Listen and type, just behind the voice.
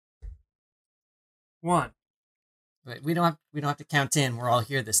One. But we don't have to count in. We're all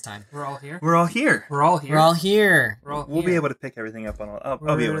here this time. We're all here? We're all here. We're all here? We're all here. We're all We'll here. be able to pick everything up on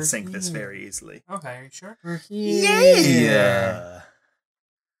I'll be able to sync this here. very easily. Okay, are you sure? We're here. Yeah.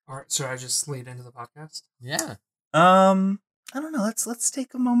 Alright, so I just lead into the podcast? Yeah. I don't know. Let's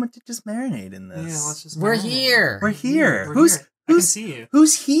take a moment to just marinate in this. Yeah, let's just... We're marinate. here. We're here. We're Who's here. I can who's see you.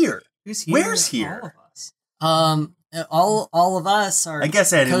 who's here? Who's here? Where's here? All of us. All of us are. I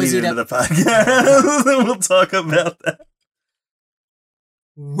guess I had to lead cozied into the up- podcast. We'll talk about that.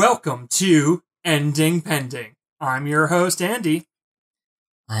 Welcome to Ending Pending. I'm your host, Andy.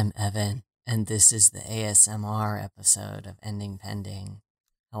 I'm Evan, and this is the ASMR episode of Ending Pending.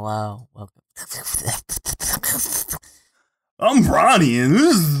 Hello, welcome. I'm Ronnie, and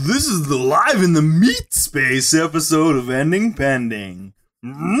this is the Live in the Meat Space episode of Ending Pending.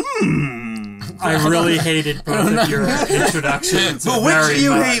 I really hated both of your introductions. But which very do you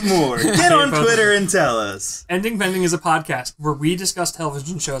much. hate more? I Get hate on both. Twitter and tell us. Ending Pending is a podcast where we discuss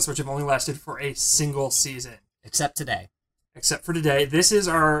television shows which have only lasted for a single season. Except today. Except for today. This is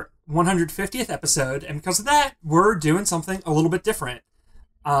our 150th episode, and because of that, we're doing something a little bit different.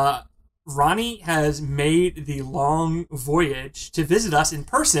 Ronnie has made the long voyage to visit us in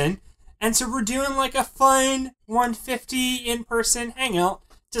person, and so we're doing like a fun 150 in-person hangout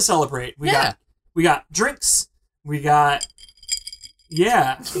to celebrate. We got drinks. We got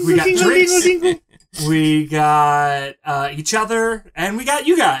drinks. We got each other, and we got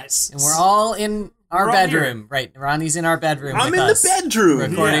you guys. And we're all in our We're all bedroom. here. Right, Ronnie's in our bedroom I'm with in us. the bedroom.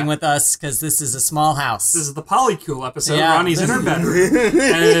 Recording Yeah. with us, because this is a small house. This is the Polycool episode. Yeah. Ronnie's in her bedroom.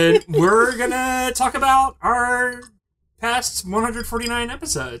 And we're gonna talk about our past 149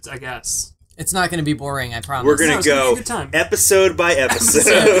 episodes, I guess. It's not going to be boring, I promise. We're going No, to it's gonna be a go good time. episode by We're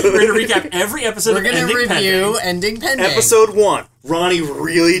episode. gonna recap every episode We're of going to Ending review Pending. Ending Pending. Episode 1, Ronnie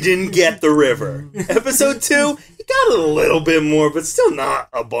really didn't get the river. Episode 2, he got a little bit more, but still not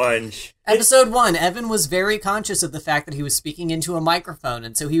a bunch. Episode 1, Evan was very conscious of the fact that he was speaking into a microphone,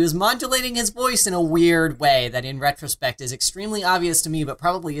 and so he was modulating his voice in a weird way that in retrospect is extremely obvious to me, but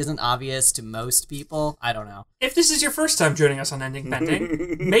probably isn't obvious to most people. I don't know. If this is your first time joining us on Ending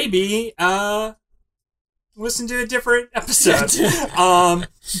Pending, maybe listen to a different episode.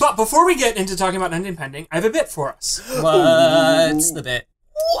 But before we get into talking about Ending Pending, I have a bit for us. What's the bit?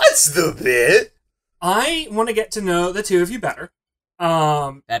 What's the bit? I want to get to know the two of you better.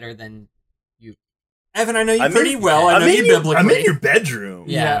 Better than you. Evan, I know you I'm pretty in- well. I know you biblically. I'm in your bedroom.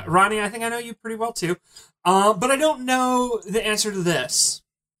 Yeah. Ronnie, I think I know you pretty well too. But I don't know the answer to this.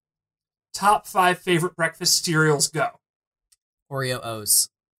 Top 5 favorite breakfast cereals, go. Oreo O's.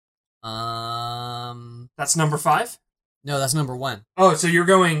 That's number 5? No, that's number 1. Oh, so you're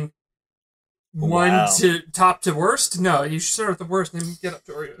going one Wow. to top to worst? No, you should start with the worst and then get up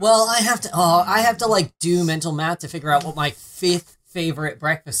to Oreos. Well, I have to like do mental math to figure out what my 5th favorite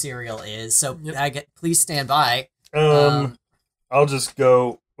breakfast cereal is. So Yep. please stand by. I'll just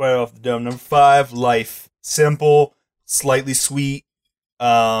go right off the dome. Number 5, Life. Simple, slightly sweet,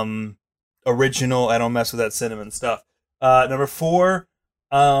 original. I don't mess with that cinnamon stuff. Number 4,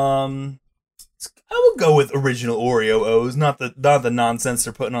 I will go with original Oreo O's, not the nonsense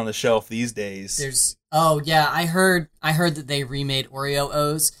they're putting on the shelf these days. I heard that they remade Oreo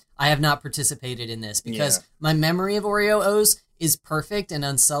O's. I have not participated in this because my memory of Oreo O's is perfect and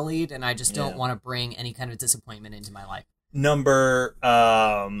unsullied, and I just don't want to bring any kind of disappointment into my life. Number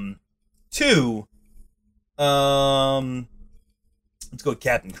 2, let's go with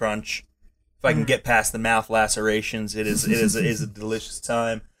Captain Crunch. If I can get past the mouth lacerations, it is a delicious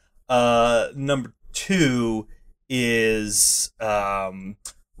time. Number 2 is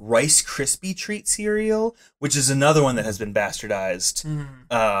Rice Krispie Treat cereal, which is another one that has been bastardized.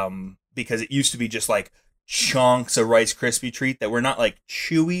 Because it used to be just like chunks of Rice Krispie Treat that were not like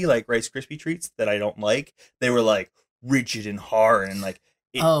chewy like Rice Krispie Treats that I don't like. They were like rigid and hard and like.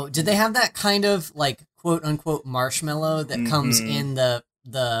 Did they have that kind of like quote unquote marshmallow that comes in the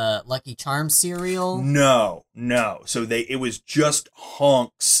Lucky Charms cereal? No. So it was just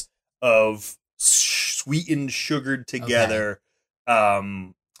hunks of sweetened, sugared together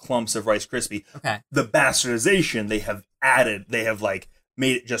clumps of Rice Krispie. Okay. The bastardization they have like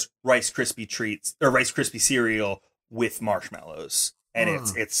made it just Rice Krispie treats or Rice Krispie cereal with marshmallows. And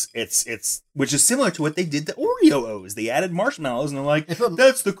it's which is similar to what they did to Oreo O's. They added marshmallows and they're like,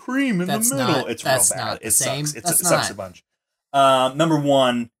 that's the cream in the middle. It's real bad. Not the It same. sucks. It sucks a bunch. Number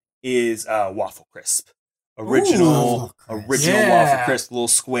 1 is Waffle Crisp. Original Yeah. Waffle Crisp, little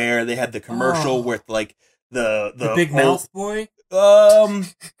square. They had the commercial with like the big mouth boy.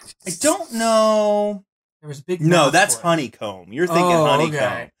 I don't know. There was a big. No, mouth that's boy. honeycomb. You're thinking honeycomb.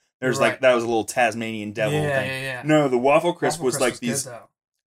 Okay. There's Right. like that was a little Tasmanian devil thing. Yeah. No, the Waffle Crisp Waffle was Crisp like good, these though.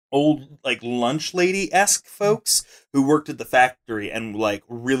 old like lunch lady-esque folks who worked at the factory and like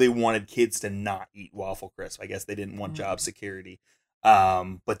really wanted kids to not eat Waffle Crisp. I guess they didn't want job security.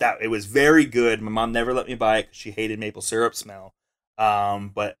 But it was very good. My mom never let me buy it because she hated maple syrup smell.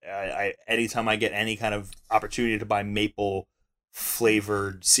 But I anytime I get any kind of opportunity to buy maple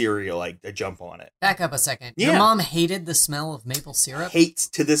flavored cereal, I jump on it. Back up a second. Yeah. Your mom hated the smell of maple syrup? Hates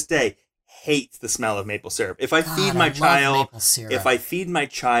to this day. Hates the smell of maple syrup. If I God, feed I my love child, maple syrup. if I feed my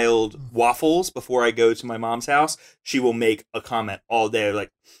child waffles before I go to my mom's house, she will make a comment all day like,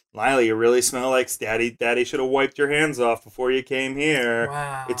 "Lila, you really smell like Daddy should have wiped your hands off before you came here."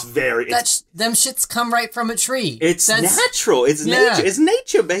 Wow. It's very Them shits come right from a tree. it's That's- natural. It's Yeah. nature. It's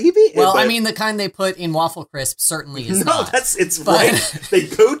nature, baby. Well, But- I mean, the kind they put in Waffle Crisp certainly is no, not. it's But- right. They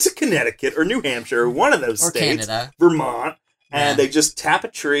go to Connecticut or New Hampshire, or one of those Or states, Canada. Vermont, and Yeah. they just tap a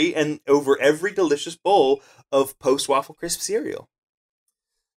tree and over every delicious bowl of post Waffle Crisp cereal.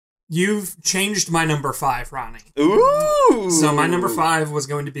 You've changed my number 5, Ronnie. Ooh. So my number 5 was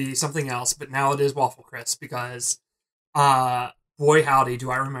going to be something else, but now it is Waffle Crisp because, boy howdy,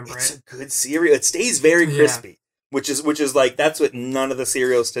 do I remember It's it. a good cereal. It stays very Yeah. crispy, which is like that's what none of the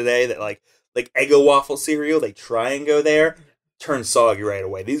cereals today that like Eggo waffle cereal they try and go there turn soggy right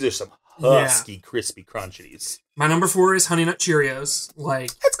away. These are some husky, crispy crunchies. My number 4 is Honey Nut Cheerios.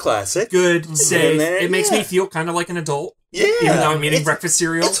 Like, That's classic. good, safe. In there, It makes yeah. me feel kind of like an adult, Yeah, even though I'm eating it's, breakfast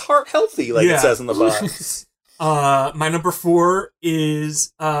cereal. It's heart healthy, like Yeah. it says in the box. My number 4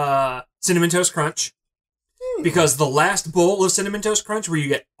 is Cinnamon Toast Crunch. Because the last bowl of Cinnamon Toast Crunch, where you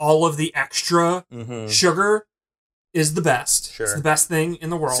get all of the extra Mm-hmm. sugar, is the best. Sure. It's the best thing in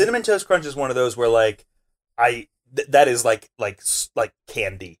the world. Cinnamon Toast Crunch is one of those where like that is like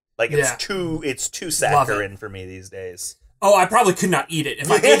candy. Like Yeah. it's too Love saccharine for me these days. Oh, I probably could not eat it. If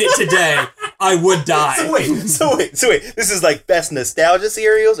I ate it today, I would die. So wait. This is like best nostalgia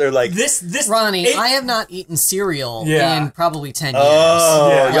cereals or like This Ronnie, it- I have not eaten cereal Yeah. in probably 10 years. oh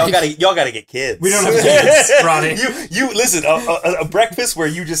Yeah. y'all gotta get kids. We don't have kids, Ronnie. You listen a breakfast where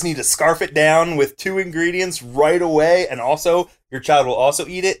you just need to scarf it down with 2 ingredients right away, and also your child will also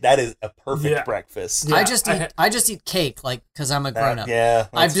eat it. That is a perfect Yeah. breakfast. Yeah, I just eat cake, like, because I'm a grown up. Yeah,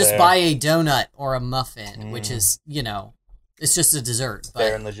 I that's just fair. buy a donut or a muffin, which is, it's just a dessert. But,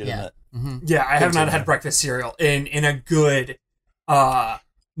 Fair and legitimate. Yeah. Mm-hmm. Yeah, I have not Continue. had breakfast cereal in a good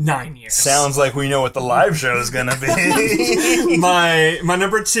 9 years. Sounds like we know what the live show is gonna be. my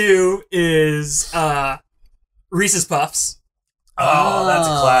number 2 is Reese's Puffs. Oh, that's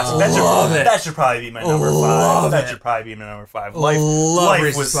a classic. Love it. That should probably be my number Love 5. That it. should probably be my number 5. Love Life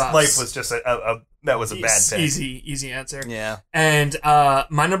Reese's Puffs. was just a that was a bad pick. Easy answer. Yeah. And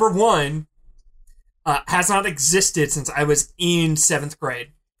my number 1 has not existed since I was in 7th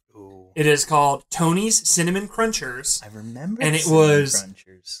grade. Ooh. It is called Tony's Cinnamon Crunchers. I remember. And it Cinnamon was-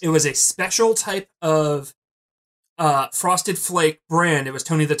 Crunchers. It was a special type of Frosted Flake brand. It was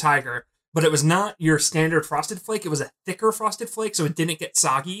Tony the Tiger, but it was not your standard Frosted Flake. It was a thicker Frosted Flake, so it didn't get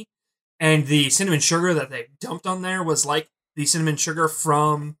soggy. And the cinnamon sugar that they dumped on there was like the cinnamon sugar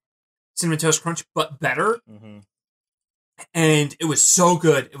from Cinnamon Toast Crunch, but better. Mm-hmm. And it was so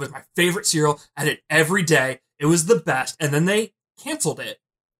good. It was my favorite cereal. I had it every day. It was the best. And then they canceled it.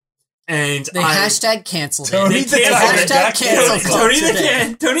 And They hashtag canceled Tony it. the They Tiger canceled got it. canceled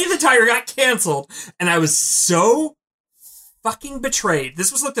canceled. Tony the Tiger got canceled. And I was so fucking betrayed.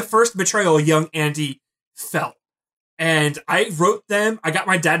 This was like the first betrayal young Andy felt. And I wrote them. I got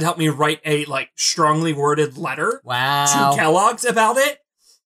my dad to help me write a like strongly worded letter Wow. to Kellogg's about it.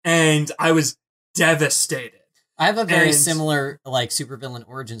 And I was devastated. I have a very And- similar like supervillain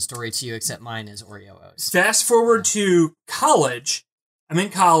origin story to you, except mine is Oreo O's. Fast forward to college. I'm in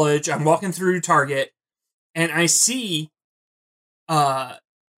college. I'm walking through Target, and I see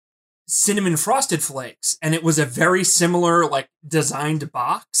cinnamon frosted flakes, and it was a very similar like designed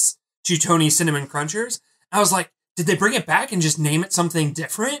box to Tony's Cinnamon Crunchers. I was like, did they bring it back and just name it something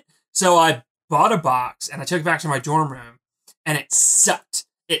different? So I bought a box and I took it back to my dorm room, and it sucked.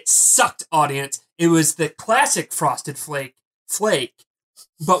 It sucked, audience. It was the classic frosted flake,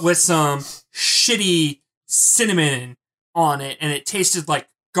 but with some shitty cinnamon on it, and it tasted like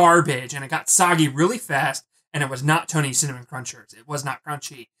garbage, and it got soggy really fast, and it was not Tony's Cinnamon Crunchers. It was not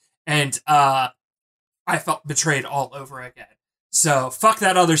crunchy. And I felt betrayed all over again. So fuck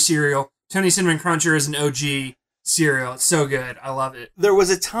that other cereal. Tony's Cinnamon Cruncher is an OG cereal. It's so good. I love it. There was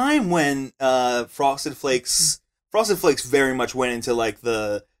a time when Frosted Flakes very much went into like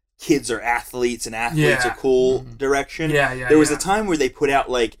the kids are athletes and athletes Yeah. are cool direction. Yeah. There was a time where they put out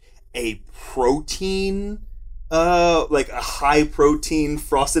like a protein like a high protein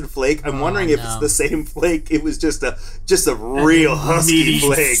frosted flake. I'm wondering if it's the same flake. It was just a real husky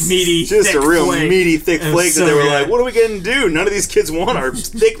flake, just a real meaty thick flake that they were like, what are we gonna do? None of these kids want our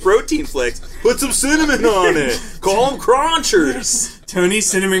thick protein flakes. Put some cinnamon on it. Call them Crunchers. Tony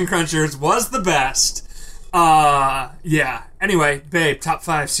Cinnamon Crunchers was the best. Yeah. Anyway, babe, top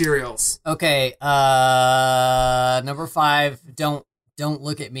 5 cereals. Okay, number 5, don't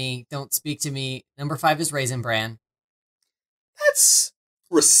look at me. Don't speak to me. Number 5 is Raisin Bran. That's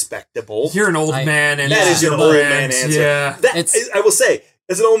respectable. You're an old man, and that is an old man answer. Yeah, I will say,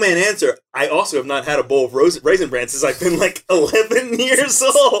 as an old man answer, I also have not had a bowl of Raisin Bran since I've been like 11 years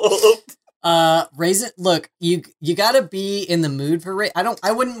old. Look, you gotta be in the mood for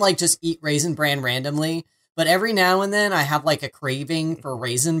I wouldn't like just eat Raisin Bran randomly, but every now and then I have like a craving for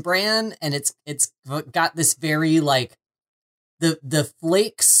Raisin Bran, and it's got this very like. The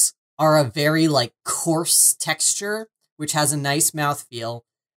flakes are a very, like, coarse texture, which has a nice mouthfeel.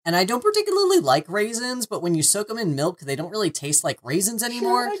 And I don't particularly like raisins, but when you soak them in milk, they don't really taste like raisins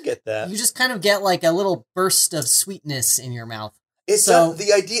anymore. Sure, I get that. You just kind of get, like, a little burst of sweetness in your mouth. It's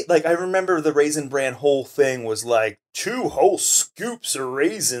the idea, like, I remember the Raisin Bran whole thing was, like, 2 whole scoops of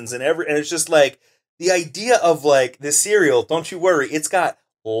raisins and it's just, like, the idea of, like, the cereal, don't you worry, it's got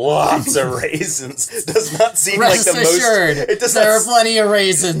lots of raisins. Does not seem Rest like the assured, most. There are plenty of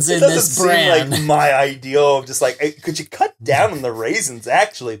raisins in this brand. Seem like my ideal of just like, hey, could you cut down on the raisins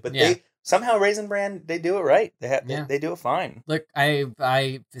actually? But they somehow Raisin Bran, they do it right. They do it fine. Look,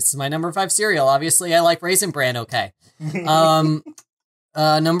 this is my number 5 cereal. Obviously, I like Raisin Bran. Okay.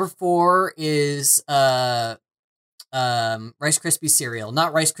 Number 4 is Rice Krispie cereal,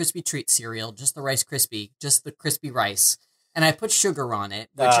 not Rice Krispie treat cereal, just the Rice Krispie, just the crispy rice. And I put sugar on it,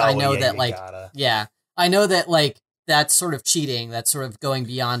 which I know that like, I know that like that's sort of cheating. That's sort of going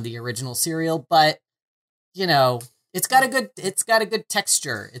beyond the original cereal, but you know, it's got a good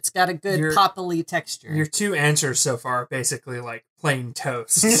texture. It's got a good poppily texture. Your 2 answers so far are basically like plain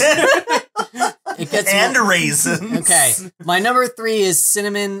toast. It gets raisins. Okay. My number 3 is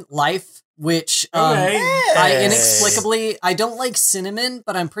Cinnamon Life, which I inexplicably, I don't like cinnamon,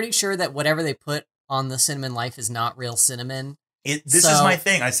 but I'm pretty sure that whatever they put on the Cinnamon Life is not real cinnamon. This is my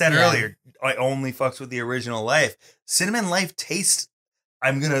thing. I said earlier, I only fucks with the original Life. Cinnamon Life tastes,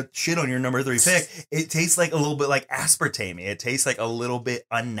 I'm going to shit on your number 3 pick. It tastes like a little bit like aspartame. It tastes like a little bit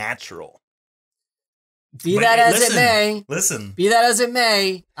unnatural. Be that as it may. Be that as it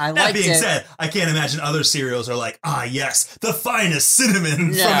may. I like it. That being said, I can't imagine other cereals are like, yes, the finest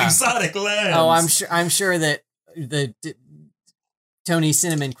cinnamon from exotic lands. Oh, I'm sure that the Tony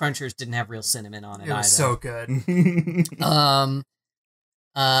Cinnamon Crunchers didn't have real cinnamon on it either. It was so good.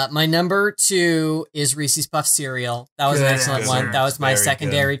 My number 2 is Reese's Puff cereal. That was an excellent one. That was my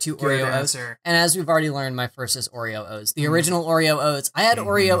secondary to Oreo O's. And as we've already learned, my first is Oreo O's. The original Oreo O's. I had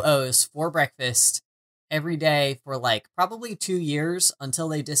Oreo O's for breakfast every day for like probably 2 years until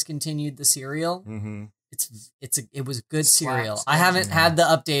they discontinued the cereal. Mm-hmm. It was good cereal. I haven't had the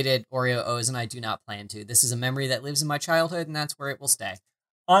updated Oreo O's, and I do not plan to. This is a memory that lives in my childhood, and that's where it will stay.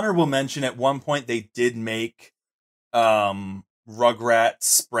 Honorable mention, at one point they did make Rugrats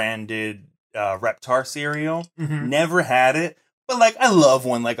branded Reptar cereal. Mm-hmm. Never had it, but like I love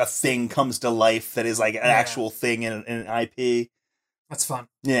when like a thing comes to life that is like an actual thing in an IP. That's fun.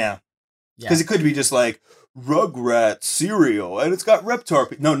 Yeah, because it could be just like Rugrats cereal, and it's got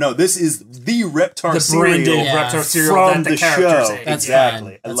Reptar. No, this is the Reptar cereal, Reptar cereal from the show.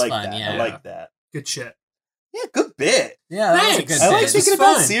 Exactly, I like fun, that. yeah. I like that. Good shit. Yeah, good bit. Yeah, that was a good bit. I like thinking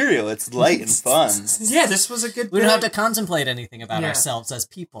about cereal. It's light and fun. Yeah, this was a good bit. We don't have to contemplate anything about ourselves as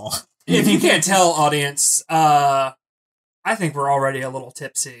people. If you can't tell, audience, I think we're already a little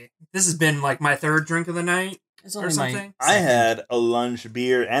tipsy. This has been like my 3rd drink of the night. Or something. I had a lunch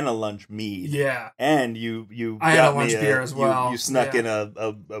beer and a lunch mead. Yeah. And you I had a lunch beer as well. You snuck in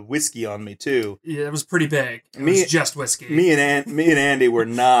a whiskey on me too. Yeah, it was pretty big. It was just whiskey. Me and Andy were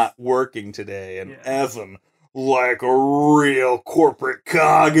not working today, and Evan, like a real corporate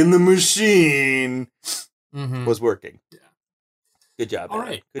cog in the machine, was working. Yeah. Good job. All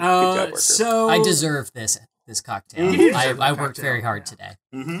right. Good job, worker. So I deserve this cocktail. I worked very hard today.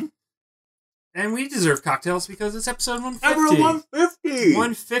 Mm-hmm. And we deserve cocktails because it's episode 150. Episode 150!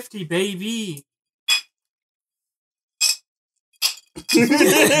 150, baby!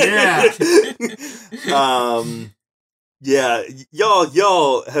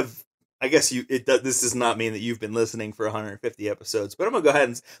 Y'all have, I guess this does not mean that you've been listening for 150 episodes, but I'm gonna go ahead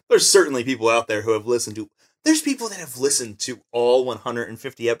and, there's certainly people out there who have listened to There's people that have listened to all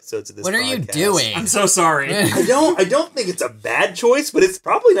 150 episodes of this. What are you podcast. doing? I'm so sorry. I don't think it's a bad choice, but it's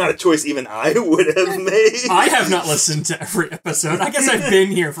probably not a choice even I would have made. I have not listened to every episode. I guess I've been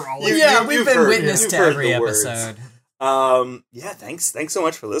here for all of it. Yeah, we've you've been heard- witness you've to heard every the words. episode. Yeah, thanks so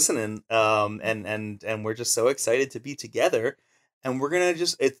much for listening. And we're just so excited to be together. And we're gonna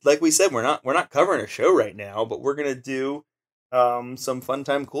it's like we said, we're not covering a show right now, but we're gonna do some fun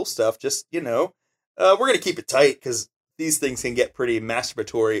time cool stuff. Just we're gonna keep it tight because these things can get pretty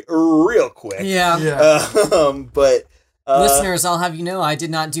masturbatory real quick. Yeah. But Listeners, I'll have you know, I did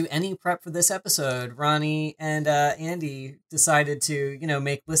not do any prep for this episode. Ronnie and Andy decided to,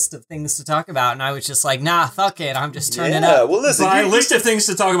 make lists of things to talk about, and I was just like, nah, fuck it, I'm just turning up. Well, listen, By list of things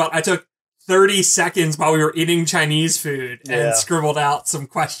to talk about, I took 30 seconds while we were eating Chinese food and scribbled out some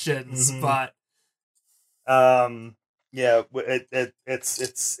questions. But it's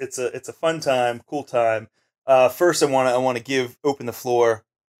a fun time, cool time. First, I want to open the floor,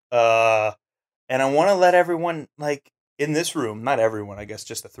 and I want to let everyone in this room, not everyone, I guess,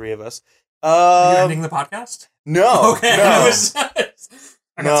 just the three of us. are you ending the podcast? No, Okay. no,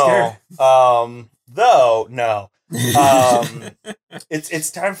 I got scared. No.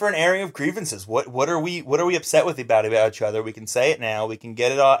 It's time for an airing of grievances. What are we upset with about each other? We can say it now. We can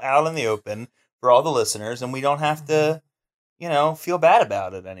get it all out in the open for all the listeners, and we don't have to, feel bad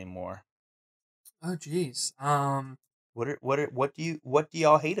about it anymore. Oh, geez. What do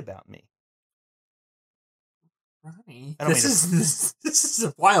y'all hate about me? Ronnie, I don't this is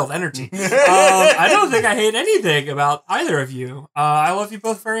a wild energy. I don't think I hate anything about either of you. I love you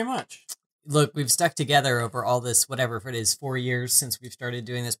both very much. Look, we've stuck together over all this, whatever it is, 4 years since we've started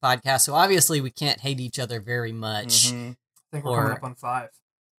doing this podcast, so obviously we can't hate each other very much. Mm-hmm. I think we're coming up on 5.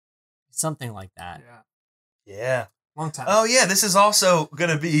 Something like that. Yeah. Long time. Oh yeah, this is also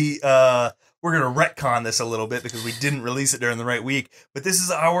gonna be we're gonna retcon this a little bit because we didn't release it during the right week. But this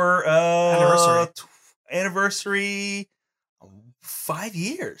is our anniversary 5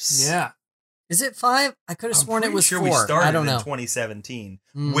 years. Yeah. Is it 5? I could have I'm sworn it pretty was sure 4. we started I don't know. in 2017.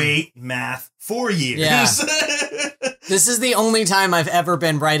 Mm. Wait, math, 4 years. Yeah. This is the only time I've ever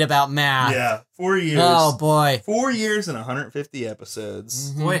been right about math. Yeah, 4 years. Oh boy. 4 years and 150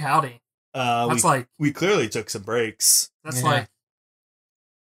 episodes. Mhm. Boy, howdy. That's We clearly took some breaks. That's Yeah. like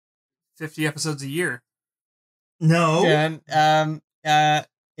 50 episodes a year. No. Yeah.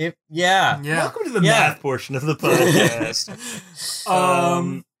 Yeah. Welcome to the Yeah. math portion of the podcast.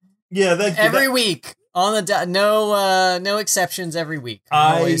 Yeah, Every week on the no exceptions every week.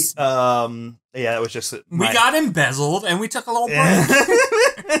 Always. That was just We got embezzled and we took a little break.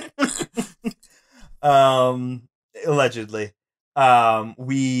 Allegedly. That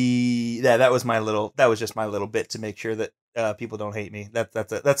was just my little bit to make sure that people don't hate me.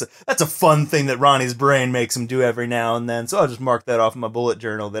 That's a fun thing that Ronnie's brain makes him do every now and then. So I'll just mark that off in my bullet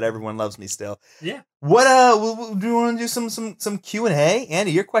journal that everyone loves me still. Yeah. What do you want to do some Q&A?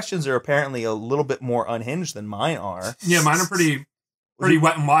 Andy, your questions are apparently a little bit more unhinged than mine are. Yeah, mine are pretty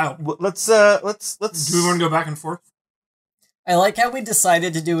wet and wild. Let's Do we want to go back and forth? I like how we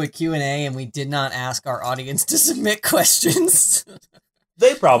decided to do a Q&A and we did not ask our audience to submit questions.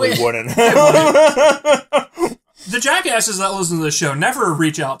 They probably Wait. wouldn't. The jackasses that listen to the show never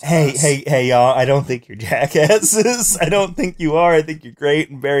reach out to us. Hey, y'all. I don't think you're jackasses. I don't think you are. I think you're great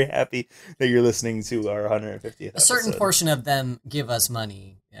and very happy that you're listening to our 150th episode. A certain portion of them give us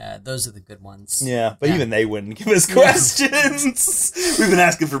money. Yeah, those are the good ones. Yeah, but Yeah. even they wouldn't give us questions. We've been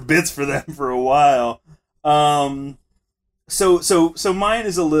asking for bits for them for a while. So mine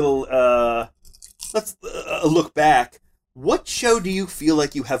is a little, let's look back. What show do you feel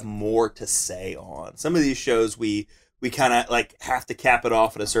like you have more to say on? Some of these shows we kind of have to cap it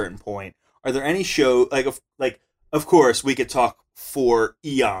off at a certain point. Are there any show of course we could talk for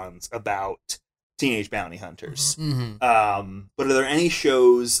eons about Teenage Bounty Hunters. Mm-hmm. But are there any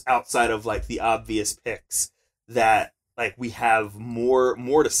shows outside of the obvious picks that we have more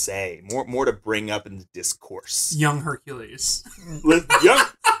to say, more to bring up in the discourse? Young Hercules.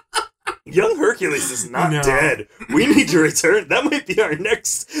 Young Hercules is not No. dead. We need to return. That might be our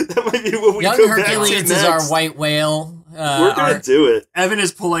next. That might be what we Young go back to Hercules next. is our white whale. We're gonna do it. Evan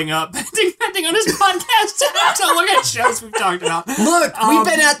is pulling up, depending on his podcast, to look at shows we've talked about. Look, we've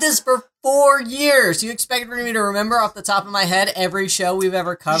been at this for 4 years. You expect me to remember off the top of my head every show we've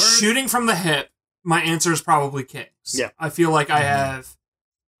ever covered? Shooting from the hip, my answer is probably Kings. Yeah. I feel like I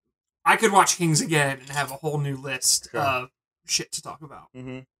could watch Kings again and have a whole new list Sure. of shit to talk about.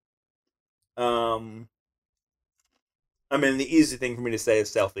 Mm-hmm. I mean, the easy thing for me to say is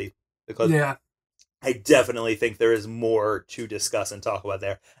Selfie because Yeah. I definitely think there is more to discuss and talk about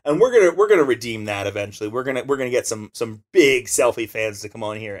there, and we're gonna redeem that eventually. We're gonna get some big selfie fans to come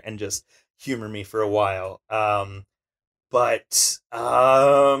on here and just humor me for a while. But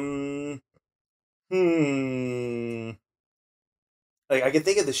like I can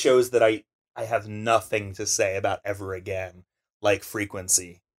think of the shows that I have nothing to say about ever again, like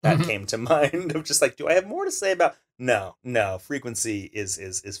Frequency. That came to mind of just like, do I have more to say about? No, Frequency is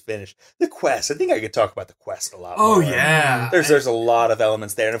finished. The Quest, I think I could talk about The Quest a lot more. Yeah. There's a lot of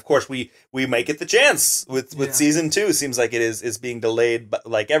elements there. And of course we might get the chance with season 2. Seems like it is being delayed, but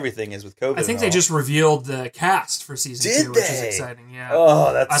like everything is with COVID. I think they just revealed the cast for season 2, which is exciting. Yeah.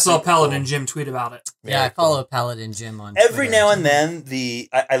 Oh, that's I saw so Paladin cool. Jim tweet about it. Yeah, I follow Paladin Jim on Every Twitter. now and then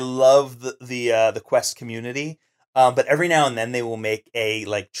I love the Quest community. But every now and then they will make a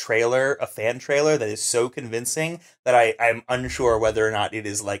fan trailer that is so convincing that I'm unsure whether or not it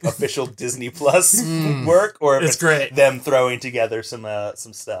is like official Disney Plus work or if It's great. them throwing together some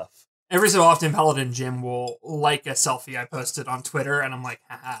stuff. Every so often, Paladin Jim will like a selfie I posted on Twitter, and I'm like,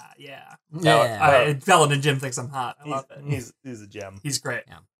 haha, yeah. Yeah. Paladin Jim thinks I'm hot. I love it. He's a gem. He's great.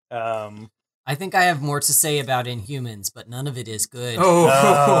 I think I have more to say about Inhumans, but none of it is good.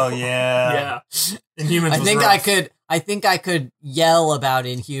 Oh yeah. Yeah. Inhumans I was think rough. I think I could yell about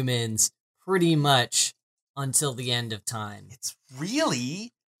Inhumans pretty much until the end of time. It's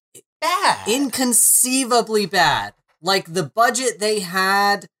really bad. Inconceivably bad. Like the budget they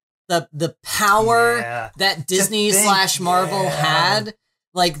had, the power Yeah. that Disney / Marvel had,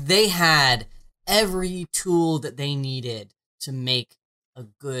 like they had every tool that they needed to make a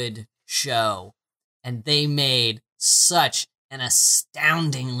good show, and they made such an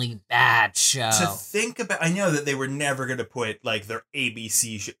astoundingly bad show. To think about, I know that they were never going to put like their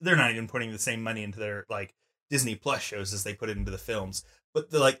ABC. They're not even putting the same money into their like Disney Plus shows as they put it into the films. But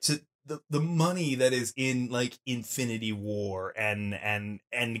the money that is in like Infinity War and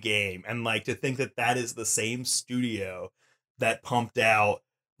Endgame, and like to think that is the same studio that pumped out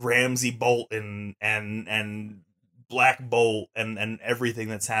Ramsey Bolton and Black Bolt and everything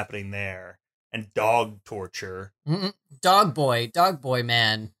that's happening there, and dog torture. Dog boy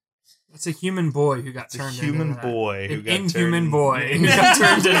man. It's a human boy who got It's a turned human into that. boy who An got inhuman turned... boy who got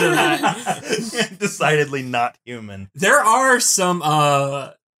turned into that. Decidedly not human. There are some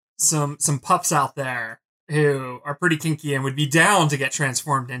pups out there who are pretty kinky and would be down to get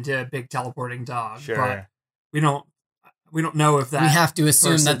transformed into a big teleporting dog. Sure. But we don't know if that. We have to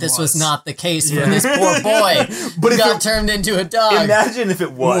assume person that this was was. not the case for Yeah. this poor boy But who if got it- turned into a dog. Imagine if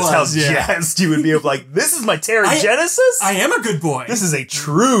it was, how yeah. jazzed you would be of like, this is my Genesis? I am a good boy. This is a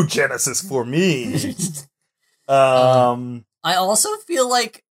true Genesis for me. I also feel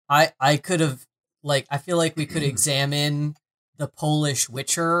like I could have, like, I feel like we could examine the Polish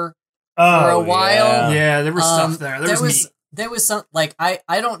Witcher for a while. yeah, there was stuff there. There was some, like, I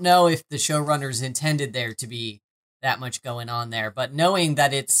don't know if the showrunners intended there to be that much going on there, but knowing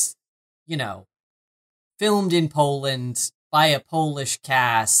that it's, you know, filmed in Poland by a Polish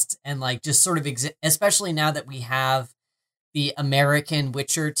cast, and like just sort of especially now that we have the American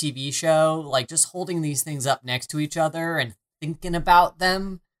Witcher TV show, like just holding these things up next to each other and thinking about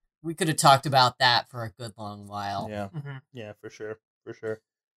them, we could have talked about that for a good long while. Yeah, Mhm. yeah, for sure.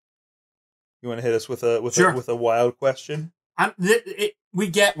 You want to hit us with a Sure. with a wild question? We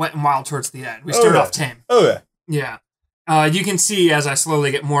get wet and wild towards the end. We start off tame. Okay. Yeah. You can see as I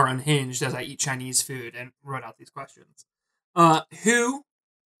slowly get more unhinged as I eat Chinese food and wrote out these questions. Who,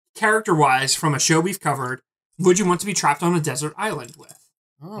 character-wise, from a show we've covered, would you want to be trapped on a desert island with?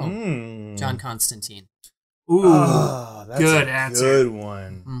 Oh, John Constantine. Ooh. Oh, that's good a answer. good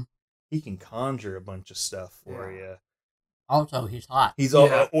one. Mm. He can conjure a bunch of stuff for you. Also, he's hot. He's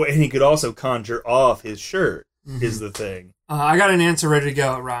Yeah. and he could also conjure off his shirt. Mhm. Is the thing. I got an answer ready to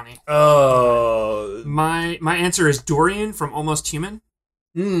go, Ronnie. Oh, My answer is Dorian from Almost Human.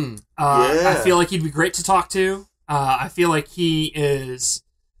 Mm. I feel like he'd be great to talk to. I feel like he is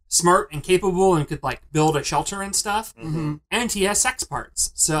smart and capable and could like build a shelter and stuff. Mm-hmm. And he has sex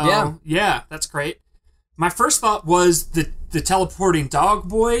parts. So yeah, that's great. My first thought was the teleporting dog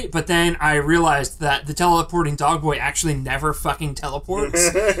boy, but then I realized that the teleporting dog boy actually never fucking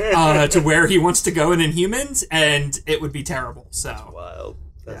teleports to where he wants to go in Inhumans, and it would be terrible. So wild.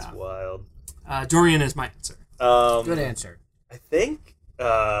 That's Yeah. wild. Dorian is my answer. Good answer. I think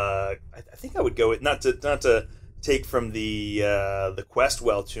I think I would go with not to take from the quest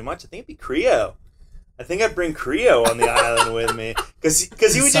well too much. I think it'd be Creo. I think I'd bring Creo on the island with me because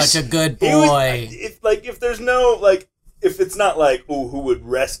he would Such just a good he would- boy. if there's no like if it's not like who would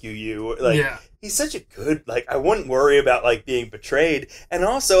rescue you like Yeah. he's such a good like I wouldn't worry about like being betrayed, and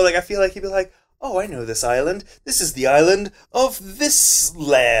also like I feel like he'd be like, oh, I know this island. This is the island of this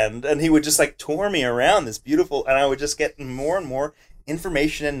land. And he would just like tour me around this beautiful, and I would just get more and more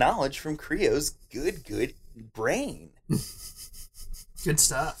information and knowledge from Creo's good brain. Good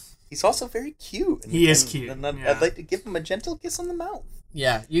stuff. He's also very cute. He is cute. And I'd like to give him a gentle kiss on the mouth.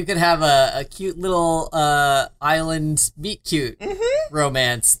 Yeah, you could have a cute little island meet cute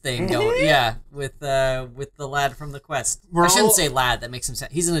romance thing going. Yeah, with the lad from the quest. I shouldn't say lad. That makes him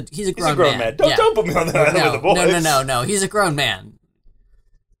sound. He's a grown man. Don't put me on the island with the boys. No. He's a grown man.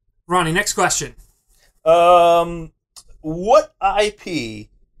 Ronnie, next question. What IP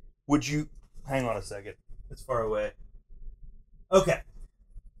would you... Hang on a second. It's far away. Okay.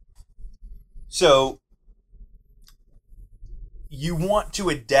 So, you want to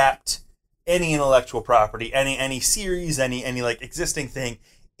adapt any intellectual property, any series, any like existing thing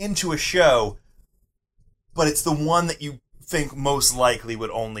into a show, but it's the one that you think most likely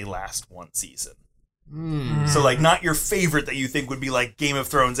would only last one season. So like not your favorite that you think would be like Game of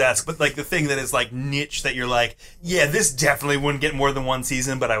Thrones-esque, but like the thing that is like niche that you're like, yeah, this definitely wouldn't get more than one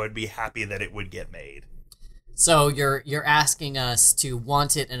season, but I would be happy that it would get made. So you're asking us to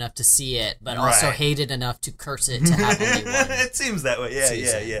want it enough to see it, but also hate it enough to curse it to have only one. It seems that way. Yeah,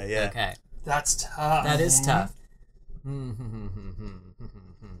 season. yeah. Okay. That's tough. That is tough. Trying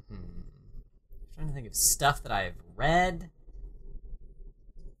to think of stuff that I've read.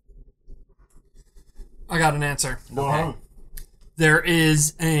 I got an answer. Okay. There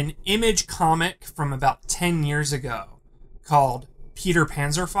is an Image comic from about 10 years ago called Peter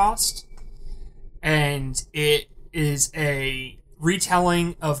Panzerfaust, and it is a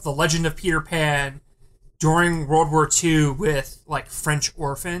retelling of the legend of Peter Pan during World War II with like French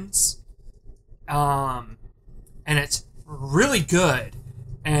orphans, and it's really good.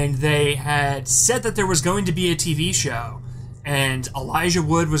 And they had said that there was going to be a TV show, and Elijah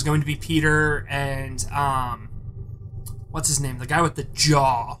Wood was going to be Peter, and what's his name? The guy with the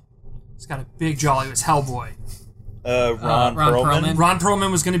jaw. He's got a big jaw. He was Hellboy. Ron Perlman. Ron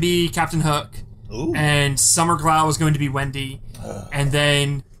Perlman was going to be Captain Hook. Ooh. And Summer Glau was going to be Wendy. And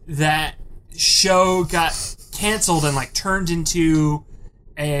then that show got canceled and like turned into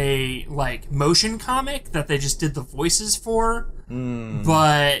a like motion comic that they just did the voices for.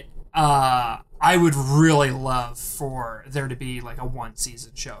 But I would really love for there to be like a one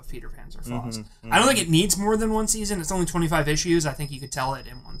season show of Peter Panzerfaust. I don't think it needs more than one season. It's only 25 issues. I think you could tell it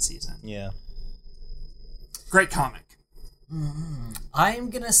in one season. Yeah. Great comic. I'm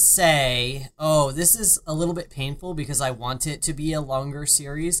gonna say, this is a little bit painful because I want it to be a longer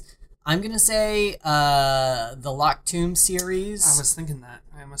series. I'm gonna say the Locked Tomb series. I was thinking that.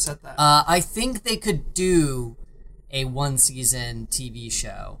 I almost said that. I think they could do a one season TV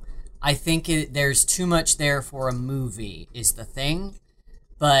show. I think there's too much there for a movie is the thing.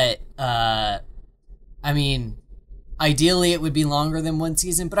 But, I mean, ideally it would be longer than one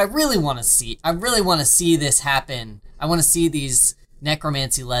season, but I really want to see this happen. I want to see these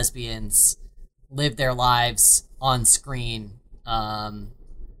necromancy lesbians live their lives on screen.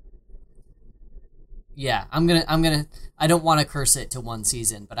 Yeah, I don't want to curse it to one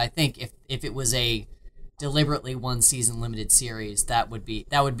season, but I think if it was a deliberately one season limited series, that would be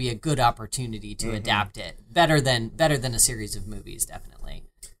a good opportunity to adapt it better than a series of movies, definitely.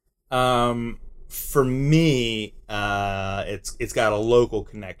 For me, it's got a local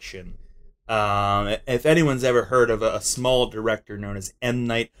connection. If anyone's ever heard of a small director known as M.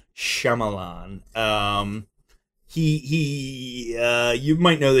 Night Shyamalan, you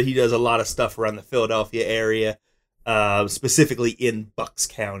might know that he does a lot of stuff around the Philadelphia area, specifically in Bucks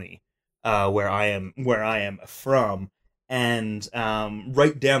County, where I am from, and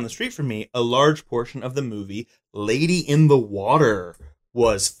right down the street from me, a large portion of the movie Lady in the Water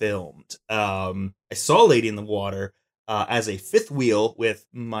was filmed. I saw Lady in the Water as a fifth wheel with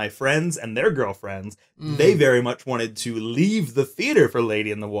my friends and their girlfriends. They very much wanted to leave the theater for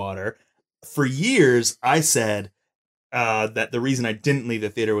Lady in the Water. For years, I said that the reason I didn't leave the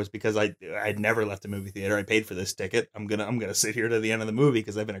theater was because I'd never left a movie theater. I paid for this ticket. I'm gonna sit here to the end of the movie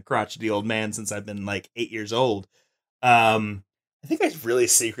because I've been a crotchety old man since I've been like 8 years old. I think I really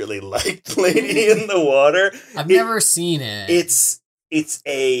secretly liked Lady in the Water. I've never seen it. It's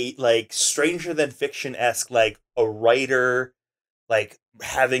a like Stranger Than Fiction-esque, like a writer like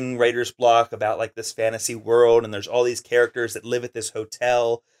having writer's block about like this fantasy world, and there's all these characters that live at this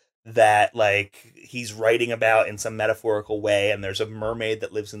hotel that like he's writing about in some metaphorical way, and there's a mermaid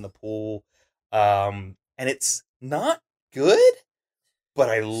that lives in the pool, and it's not good, but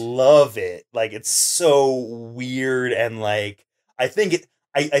I love it. Like, it's so weird, and like I think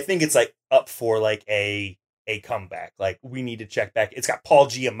it's like up for like a a comeback. Like, we need to check back. It's got Paul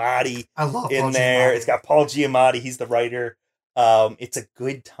Giamatti I love in Paul there. Giamatti. It's got Paul Giamatti. He's the writer. It's a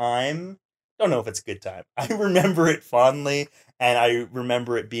good time. Don't know if it's a good time. I remember it fondly, and I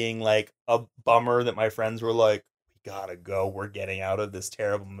remember it being like a bummer that my friends were like, "We gotta go. We're getting out of this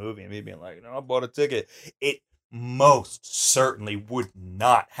terrible movie," and me being like, "No, I bought a ticket." It most certainly would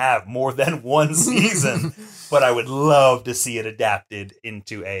not have more than one season, but I would love to see it adapted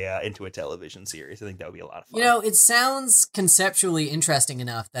into a television series. I think that would be a lot of fun. You know, it sounds conceptually interesting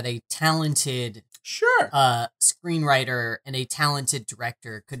enough that a talented sure. screenwriter and a talented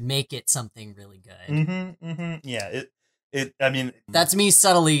director could make it something really good. Yeah, it. I mean, That's me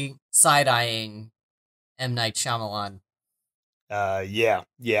subtly side-eyeing M. Night Shyamalan. yeah.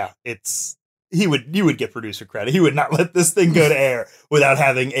 It's he would get producer credit. He would not let this thing go to air without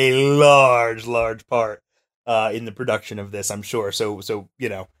having a large part in the production of this, I'm sure. So you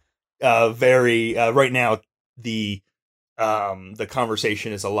know, very right now the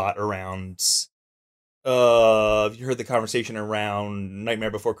conversation is a lot around. Have you heard the conversation around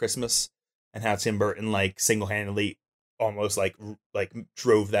Nightmare Before Christmas and how Tim Burton like single-handedly almost like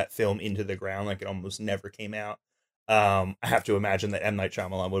drove that film into the ground, like it almost never came out. I have to imagine that M. Night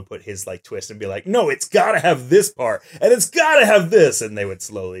Shyamalan would put his like twist and be like, "No, it's got to have this part, and it's got to have this," and they would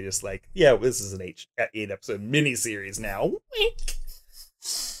slowly just like, "Yeah, this is an 8-episode miniseries now." Wink.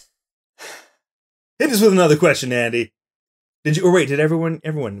 Hit us with another question, Andy. Did you? Or wait, did everyone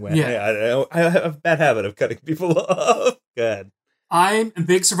went? Yeah. I have a bad habit of cutting people off. Go ahead. I'm a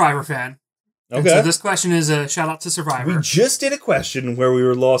big Survivor fan. And Okay. so this question is a shout out to Survivor. We just did a question where we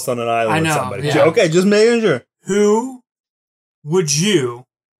were lost on an island I with know, somebody. yeah. Okay, just making sure. Who would you,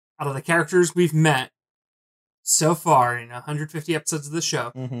 out of the characters we've met so far in 150 episodes of the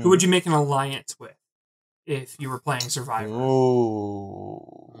show, Mhm. who would you make an alliance with if you were playing Survivor?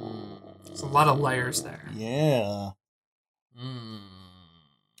 Oh, There's a lot of layers there. yeah.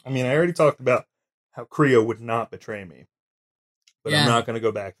 I mean, I already talked about how Creo would not betray me, but Yeah. I'm not going to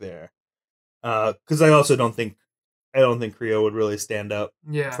go back there because I also don't think Creo would really stand up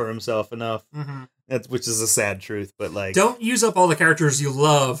Yeah. for himself enough. hmm Which is a sad truth, but like, Don't use up all the characters you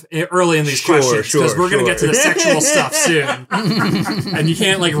love early in these Sure, questions because we're going to sure. get to the sexual stuff soon, and you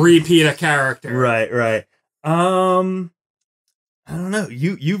can't like repeat a character. right. I don't know.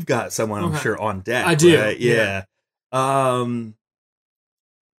 You've got someone I'm Okay. sure on deck. I do, Right? yeah.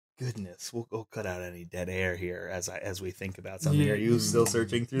 Goodness, we'll cut out any dead air here as we think about something. Yeah. Are you still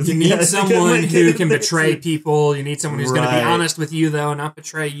searching through? You need someone who can betray people. You need someone who's going to be Right. honest with you, though, not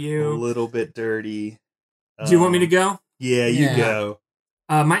betray A you. little bit dirty. Do you want me to go? Yeah, you Yeah. go.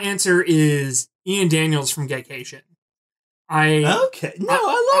 My answer is Ian Daniels from Gaycation. I Okay. No,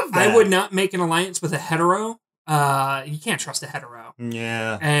 I love that. I would not make an alliance with a hetero. You can't trust a hetero.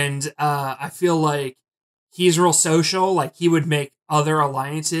 Yeah. And I feel like he's real social. Like he would make other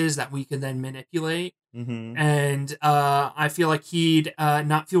alliances that we could then manipulate. Mm-hmm. And I feel like he'd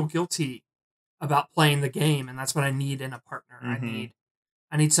not feel guilty about playing the game, and that's what I need in a partner. Mhm.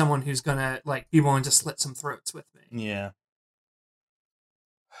 I need someone who's gonna like be willing to slit some throats with me. Yeah.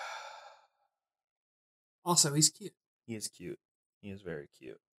 Also, he's cute. He is cute. He is very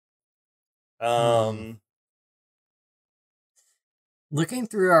cute. Looking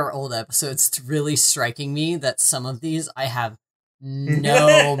through our old episodes, it's really striking me that some of these I have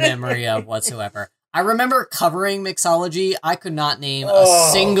no memory of whatsoever. I remember covering Mixology. I could not name a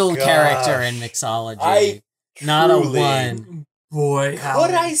Oh, single gosh. character in Mixology. I Not a truly- one. Boy, Could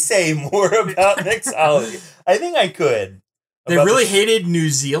Howard. I say more about Mixology? I think I could. They About really the hated New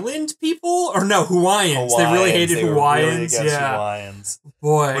Zealand people, or no, Hawaiians. They really hated They were really Hawaiians. against Yeah, Hawaiians.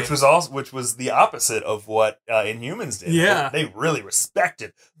 boy. Which was the opposite of what Inhumans did. Yeah. They really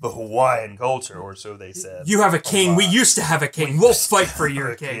respected the Hawaiian culture, or so they said. You have a king. We lot. used to have a king. We'll fight for your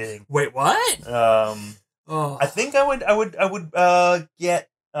a king. king. Wait, what? Oh, I think I would get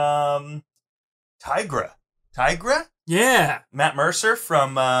Tigra. Tigra? yeah. Matt Mercer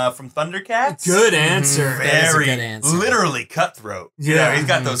from Thundercats. Good answer. That is a Very good answer. literally cutthroat. You Yeah. know, he's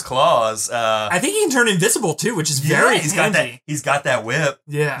got those claws. I think he can turn invisible too, which is very he's handy. got that. He's got that whip.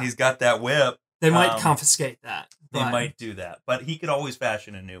 Yeah, He's got that whip. they might um, confiscate that. They but- might do that, but he could always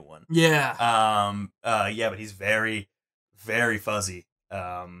fashion a new one. Yeah. Yeah, but he's very, very fuzzy.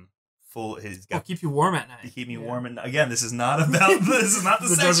 He's I'll got keep you warm at night. to keep me Yeah. warm. And again, this is not about this is not the,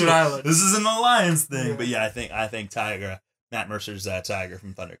 The sexual. desert island. This is an alliance thing. Yeah. But yeah, I think Tiger, Matt Mercer's Tiger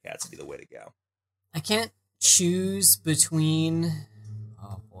from Thundercats would be the way to go. I can't choose between.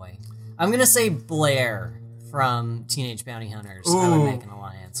 Oh boy, I'm gonna say Blair from Teenage Bounty Hunters. I Ooh. would make an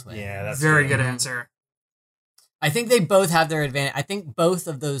alliance with. Yeah, that's Very good answer. I think they both have their advantage. I think both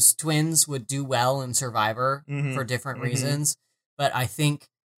of those twins would do well in Survivor Mhm. for different Mhm. reasons, but I think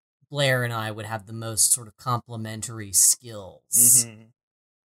Blair and I would have the most sort of complementary skills. Mhm.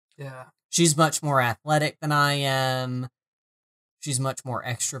 Yeah. She's much more athletic than I am. She's much more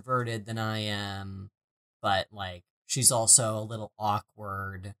extroverted than I am, but like she's also a little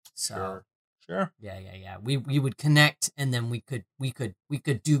awkward. So Sure. yeah. We would connect, and then we could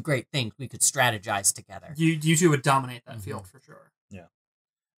do great things. We could strategize together. You two would dominate that Mhm. field for sure.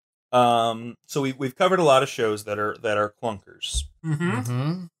 So we've covered a lot of shows that are clunkers.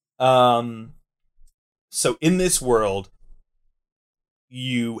 Mm-hmm. Mm-hmm. So in this world,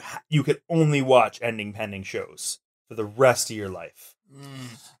 you could only watch ending pending shows for the rest of your life.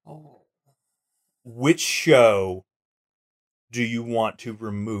 Oh. Which show do you want to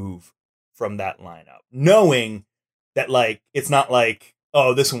remove from that lineup? Knowing that, like, it's not like,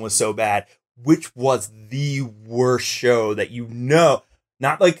 oh, this one was so bad. Which was the worst show that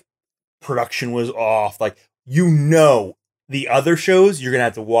not like production was off, like, the other shows, you're going to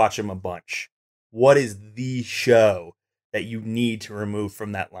have to watch them a bunch. What is the show that you need to remove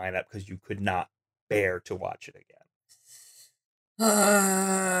from that lineup because you could not bear to watch it again?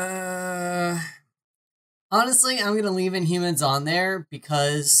 Honestly, I'm going to leave Inhumans on there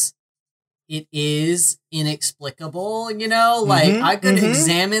because it is inexplicable, you know? Like, Mhm, I could mhm.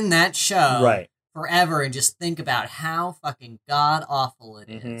 examine that show Right. forever and just think about how fucking god-awful it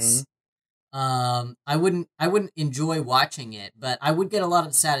is. I wouldn't enjoy watching it, but I would get a lot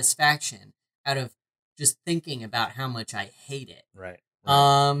of satisfaction out of just thinking about how much I hate it. Right.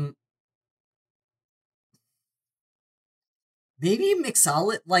 Maybe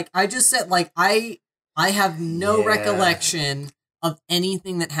Mixologist. Like I just said, like I have no Yeah. recollection of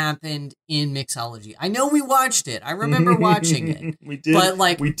anything that happened in Mixology. I know we watched it. I remember watching it, We did. but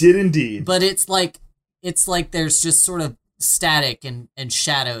like we did indeed. But it's like there's just sort of static and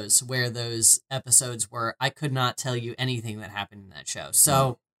shadows where those episodes were. I could not tell you anything that happened in that show.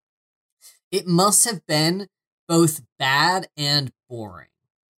 So it must have been both bad and boring.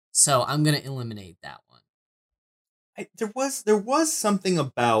 So I'm going to eliminate that one. There was something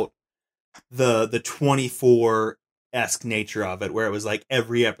about the 24-esque nature of it, where it was like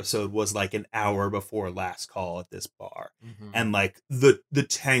every episode was like an hour before last call at this bar, and like the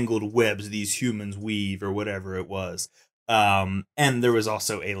tangled webs these humans weave or whatever it was. And there was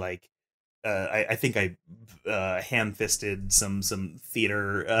also a like I think I ham-fisted some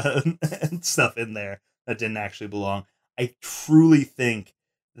theater stuff in there that didn't actually belong. I truly think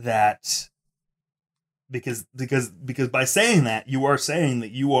that because by saying that, you are saying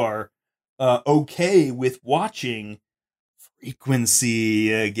that you are okay with watching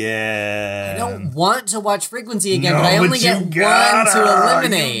Frequency again. I don't want to watch Frequency again, No, but I only you get one gotta, to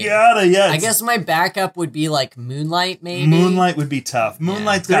eliminate. You gotta, yes. I guess my backup would be like Moonlight, maybe. Moonlight would be tough.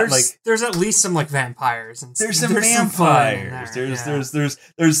 Moonlight's got like there's at least some like vampires and there's some fun in vampires. there,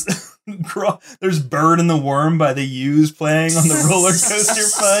 There's there's Bird and the Worm by the Used playing on the roller coaster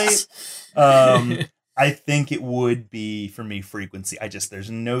fight. I think it would be for me Frequency. There's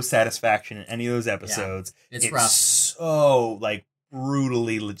no satisfaction in any of those episodes. Yeah, it's rough. So like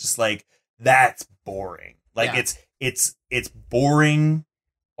brutally just like that's boring. Like Yeah. it's boring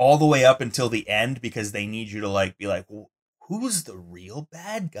all the way up until the end because they need you to like be like, well, who's the real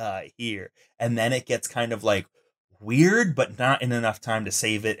bad guy here? And then it gets kind of like weird, but not in enough time to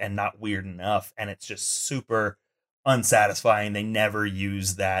save it, and not weird enough, and it's just super unsatisfying. They never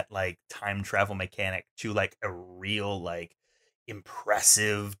use that like time travel mechanic to like a real like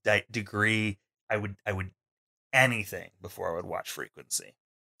impressive degree. I would anything before I would watch Frequency.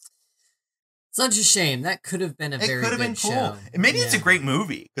 Such a shame. That could have been a very good show. And maybe it's a Yeah. great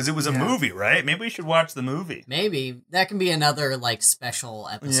movie because it was a movie, right? Maybe we should watch the movie. Maybe that can be another like special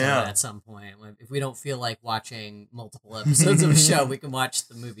episode Yeah. at some point. If we don't feel like watching multiple episodes of a show, we can watch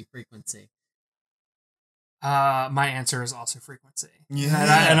the movie Frequency. My answer is also Frequency.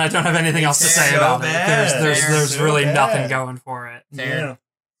 Yeah. And I don't have anything else to say So about bad. it. There's So really bad. nothing going for it. Fair. Yeah.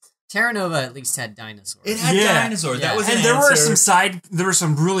 Terra Nova at least had dinosaurs. It had Yeah. dinosaurs. Yeah. That was And an there were answer. there were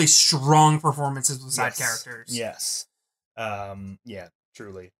some really strong performances with side Yes. characters. Yes. Yeah.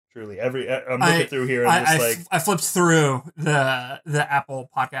 Truly. I'm looking through here and I just like I flipped through the Apple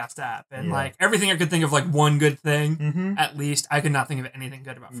Podcast app, and Yeah. like everything I could think of, like one good thing mhm. at least. I could not think of anything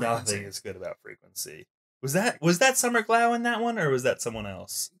good about Frequency. Nothing is good about Frequency. Was that Summer Glau in that one, or was that someone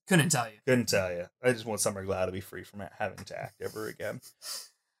else? Couldn't tell you. Couldn't tell you. I just want Summer Glau to be free from having to act ever again.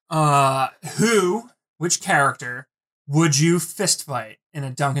 Which character would you fist fight in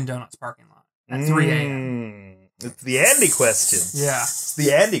a Dunkin' Donuts parking lot at 3 a.m.? It's the Andy question. Yeah. It's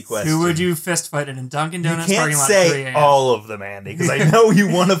the Andy question. Who would you fist fight in a Dunkin' You Donuts can't parking lot at 3 say a.m.? all of them, Andy, because I know you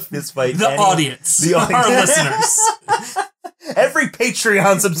want to fist fight The audience. Our listeners. Every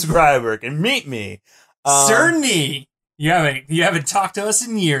Patreon subscriber can meet me. Certainly. You haven't talked to us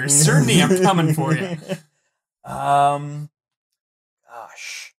in years. Certainly, I'm coming for you. Gosh.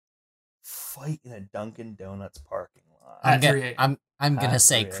 Fight in a Dunkin' Donuts parking lot. At 3 a.m. I'm gonna At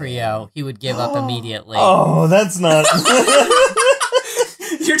say 3 a.m. Creo. He would give up immediately. Oh, that's not...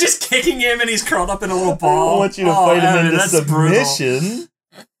 You're just kicking him and he's curled up in a little I ball. don't want you to fight him Evan, into that's brutal. submission.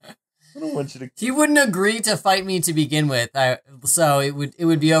 I don't want you to... He wouldn't agree to fight me to begin with, so it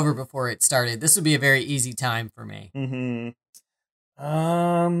would be over before it started. This would be a very easy time for me. Mm-hmm.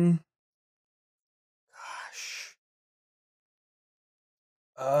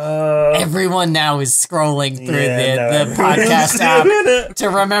 Everyone now is scrolling through the no. podcast app to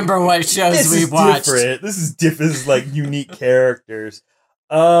remember what shows This we've is watched. different. This is different. This is like unique characters.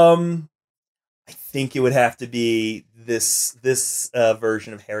 I think it would have to be this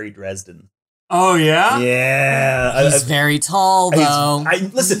version of Harry Dresden. Oh, yeah? Yeah. He's very tall, though.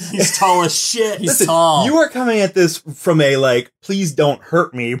 Listen, He's tall as shit. He's listen, tall. you are coming at this from a, like, please don't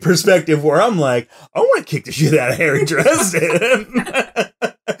hurt me perspective where I'm like, I want to kick the shit out of Harry Dresden.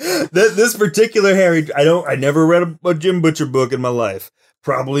 This particular Harry, I never read a Jim Butcher book in my life.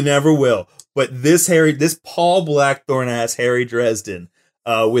 Probably never will. But this Paul Blackthorne ass Harry Dresden,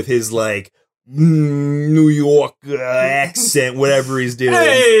 with his, like, New York accent, whatever he's doing.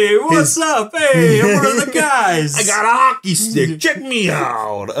 Hey, what's up? Hey, I'm one of the guys. I got a hockey stick. Check me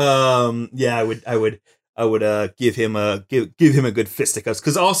out. Yeah, I would give him a good fisticuffs,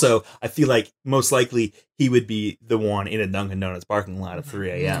 because also I feel like most likely he would be the one in a Dunkin' Donuts parking lot at 3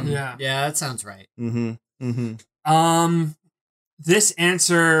 a.m. Yeah. Yeah, that sounds right. This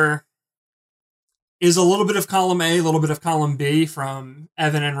answer is a little bit of column A, a little bit of column B from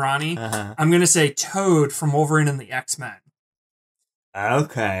Evan and Ronnie. Uh-huh. I'm going to say Toad from Wolverine and the X-Men.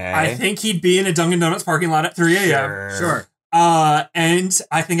 Okay. I think he'd be in a Dunkin' Donuts parking lot at 3 a.m. Sure. And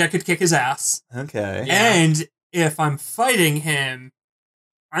I think I could kick his ass. Okay. Yeah. And if I'm fighting him,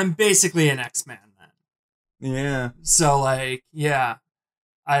 I'm basically an X-Man then. Yeah. So, like, yeah.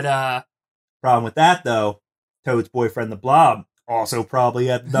 I'd, Problem with that, though, Toad's boyfriend, the Blob, also probably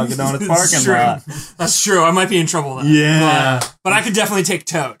at the Dunkin' Donuts That's parking true. lot. That's true. I might be in trouble then. Yeah. But I could definitely take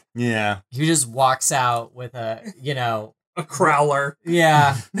Toad. Yeah. He just walks out with a Crowler.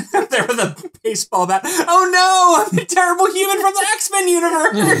 yeah. There with a baseball bat. Oh no! I'm a terrible human from the X-Men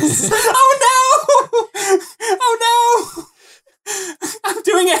universe! Oh no! Oh no! I'm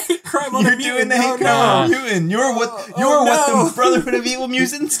doing a hate crime on a mutant. Oh, no. mutant. You're what no. the Brotherhood of Evil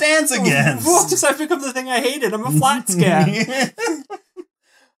Mutant stands against. What does I become the thing I hated? I'm a flat scab.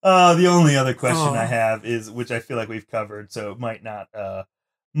 The only other question Oh. I have is, which I feel like we've covered, so it might not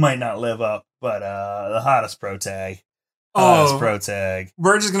live up, but the hottest pro tag. Hottest pro tag.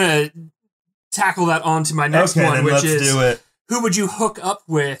 We're just gonna tackle that on to my next Okay, one, then which let's is do it. who would you hook up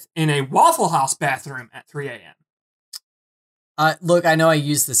with in a Waffle House bathroom at 3 a.m.? Look, I know I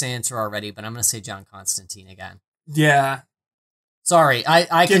used this answer already, but I'm going to say John Constantine again. Yeah, Sorry, I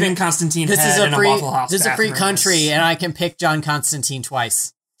can. giving Constantine This is head in a free. Waffle House This is a free bathroom country, is- and I can pick John Constantine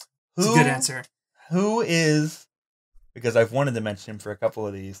twice. It's a good answer. Who is, because I've wanted to mention him for a couple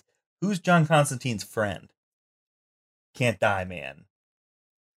of these, who's John Constantine's friend? Can't die, man.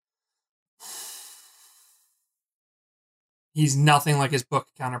 He's nothing like his book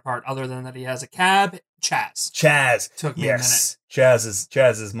counterpart, other than that he has a cab. Chaz. Chaz. Took me Yes. Chaz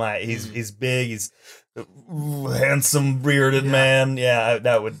is my, he's big, he's a handsome, bearded man. Yeah,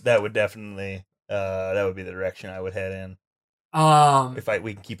 that would definitely, that would be the direction I would head in. a minute. If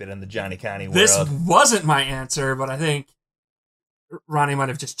we can keep it in the Johnny County world. This wasn't my answer, but I think Ronnie might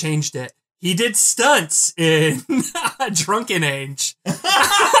have just changed it. He did stunts in Drunken Age.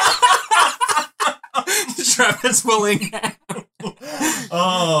 Travis Willingham.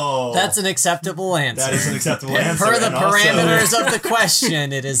 Oh. That's an acceptable answer. That is an acceptable answer. Per the and also- parameters of the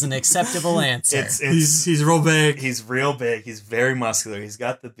question, it is an acceptable answer. He's real big. He's real big. He's very muscular. He's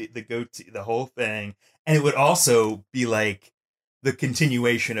got the goatee, the whole thing. And it would also be like the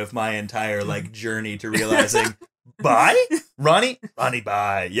continuation of my entire like journey to realizing, bye? Ronnie,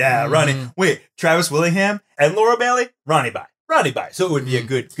 bye. Yeah, Ronnie. Wait, Travis Willingham and Laura Bailey? Ronnie, bye. So it would be a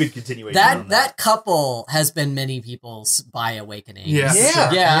good continuation. That couple has been many people's bi awakening. Yeah.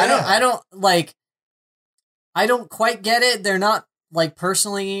 Yeah, I don't quite get it. They're not like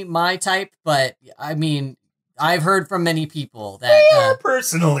personally my type, but I mean, I've heard from many people They that. are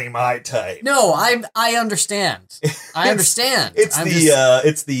personally my type. No, I understand. I understand. It's I'm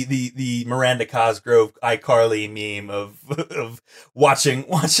it's the Miranda Cosgrove iCarly meme of watching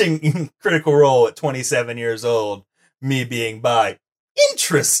Critical Role at 27 years old, me being bi.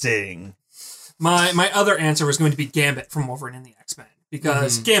 Interesting. My other answer was going to be Gambit from Wolverine and the X-Men,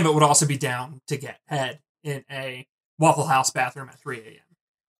 because Gambit would also be down to get head in a Waffle House bathroom at 3 a.m.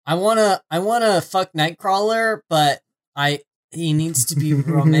 I wanna fuck Nightcrawler, but he needs to be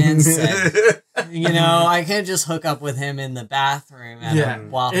romantic. I can't just hook up with him in the bathroom at a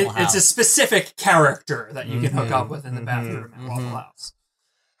Waffle House. It's a specific character that you can hook up with in the bathroom at Waffle House.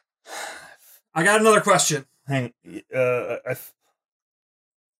 I got another question. No,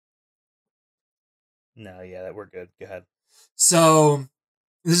 we're good. Go ahead. So,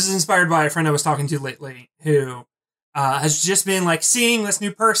 this is inspired by a friend I was talking to lately who has just been like seeing this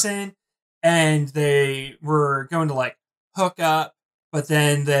new person, and they were going to like hook up, but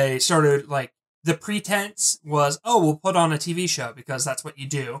then they started like the pretense was, oh, we'll put on a TV show because that's what you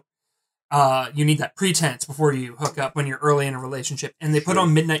do. You need that pretense before you hook up when you're early in a relationship, and they put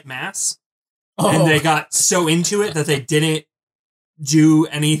on Midnight Mass, and they got so into it that they didn't do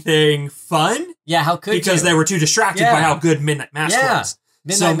anything fun. Yeah, how could because you? they were too distracted by how good Midnight Mass was.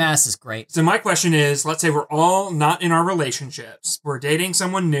 Midnight Mass is great. So my question is, let's say we're all not in our relationships. We're dating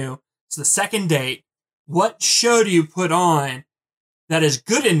someone new. It's the second date. What show do you put on that is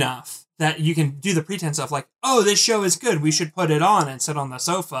good enough that you can do the pretense of like, oh, this show is good, we should put it on and sit on the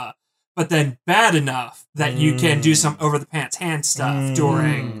sofa, but then bad enough that you can do some over the pants hand stuff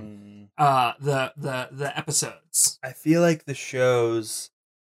during the episodes? I feel like there's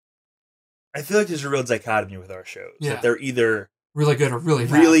a real dichotomy with our shows. Yeah. That they're either really good or really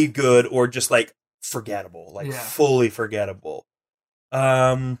bad. really good or just like forgettable, like fully forgettable.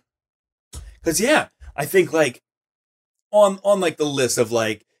 Because I think like on like the list of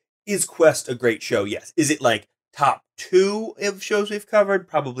like, is Quest a great show? Yes. Is it like top 2 of shows we've covered?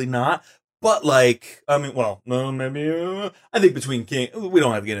 Probably not. But like, I mean, well, no, maybe I think between King, we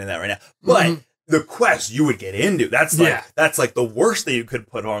don't have to get into that right now. But the Quest you would get into, that's like the worst thing you could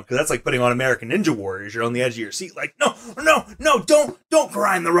put on, because that's like putting on American Ninja Warriors. You're on the edge of your seat, like no, don't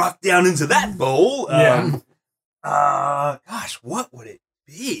grind the rock down into that bowl. Gosh, what would it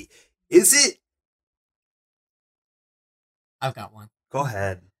be? Is it? I've got one. Go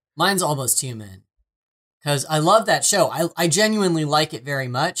ahead. Mine's Almost Human. Because I love that show. I genuinely like it very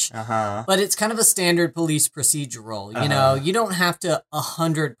much. But it's kind of a standard police procedural. You know, you don't have to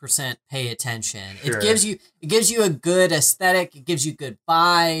 100% pay attention. Sure. It gives you a good aesthetic. It gives you good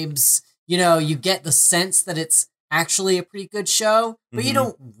vibes. You know, you get the sense that it's actually a pretty good show, but you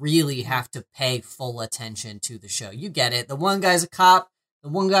don't really have to pay full attention to the show. You get it. The one guy's a cop. The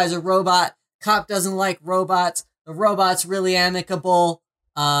one guy's a robot. Cop doesn't like robots. The robot's really amicable.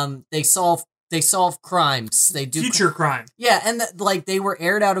 They solve crimes. They do future crime. Yeah, and like they were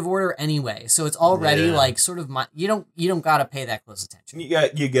aired out of order anyway, so it's already like sort of you don't gotta pay that close attention.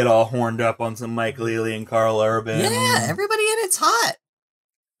 You get all horned up on some Mike Leahy and Carl Urban. Yeah, everybody in it's hot.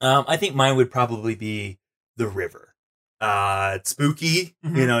 I think mine would probably be The River. It's spooky.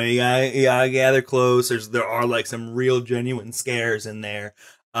 You know, you gotta gather close. There are like some real genuine scares in there.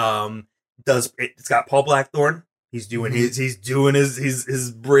 It's got Paul Blackthorne. He's doing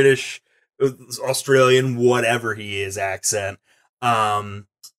his British, Australian, whatever he is accent. And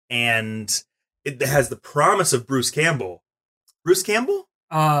it has the promise of Bruce Campbell. Bruce Campbell?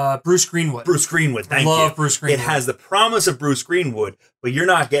 Bruce Greenwood. Bruce Greenwood, thank you. Love Bruce Greenwood. It has the promise of Bruce Greenwood, but you're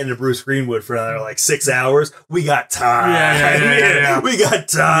not getting to Bruce Greenwood for another like 6 hours. We got time. Yeah. We got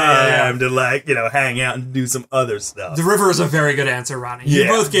time to like, hang out and do some other stuff. The River is a very good answer, Ronnie. You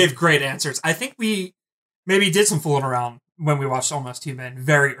both gave great answers. I think we maybe did some fooling around when we watched Almost Human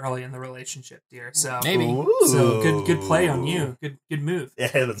very early in the relationship, dear. So maybe. So good play on you. Good move. Yeah,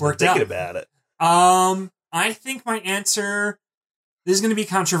 I was Worked thinking out. about it. I think my answer, this is going to be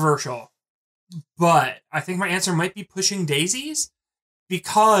controversial, but I think my answer might be Pushing Daisies,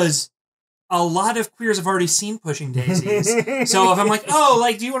 because a lot of queers have already seen Pushing Daisies. So if I'm like,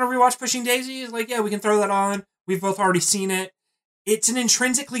 do you want to rewatch Pushing Daisies? Like, yeah, we can throw that on. We've both already seen it. It's an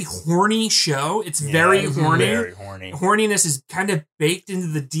intrinsically horny show. It's very horny. Very horny. Horniness is kind of baked into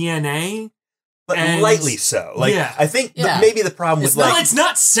the DNA. But lightly so. Like, I think maybe the problem with like... it's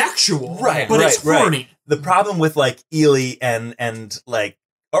not sexual. Right, but it's horny. Right. The problem with like Ely and like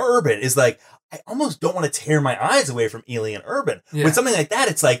Urban is like, I almost don't want to tear my eyes away from Ely and Urban. Yeah. With something like that,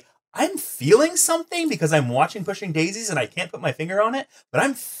 it's like, I'm feeling something because I'm watching Pushing Daisies and I can't put my finger on it, but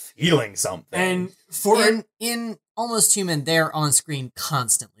I'm feeling something. And for in Almost Human, they're on screen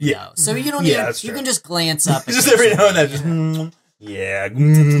constantly, Yeah. though. So you don't Yeah, even, that's you true. can just glance up. just every now and then, occasionally. just, yeah.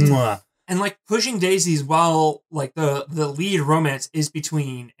 Mwah. and like Pushing Daisies, while like the lead romance is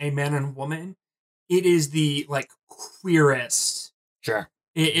between a man and woman, it is the like queerest. Sure.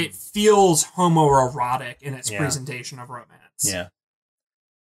 It feels homoerotic in its Yeah. presentation of romance. Yeah.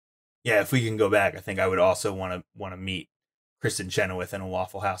 Yeah, if we can go back, I think I would also want to meet Kristen Chenoweth in a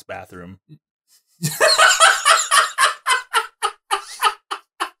Waffle House bathroom.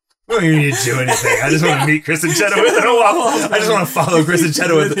 I don't even need to do anything. I just want to meet Kristen Chenoweth in a waffle. I just want to follow Kristen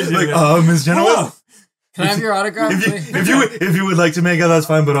Chenoweth. Like, Ms. Chenoweth. Can I have your autograph? If you would like to make it, that's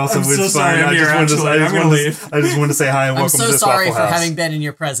fine. But also, I'm it's so sorry fine. I'm here, I just actually. I'm gonna leave. I just want to say hi and I'm welcome to so this sorry Waffle for House. having been in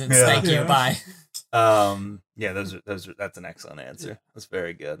your presence. Yeah. Thank you. Yeah. Bye. Yeah, that's an excellent answer. That's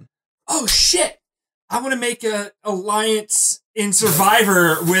very good. Oh shit! I want to make a alliance in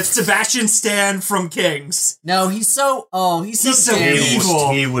Survivor with Sebastian Stan from Kings. No, he's so He's so damaged.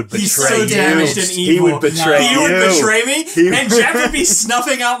 evil. He would betray He's so you. damaged and He evil. would betray He you. would betray me, He and would- Jeff would be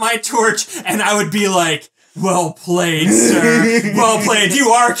snuffing out my torch, and I would be like, "Well played, sir. Well played. You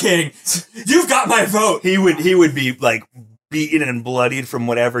are king. You've got my vote." He would be like beaten and bloodied from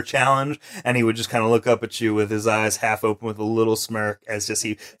whatever challenge, and he would just kind of look up at you with his eyes half open with a little smirk as just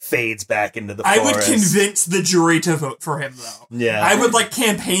he fades back into the I forest. would convince the jury to vote for him, though. Yeah. I would like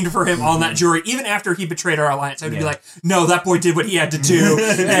campaign for him on that jury, even after he betrayed our alliance. I would be Yeah. like, "No, that boy did what he had to do,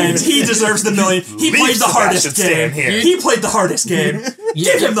 and he deserves the million. He Leave played the hardest Sebastian game. Stan here." He played the hardest game.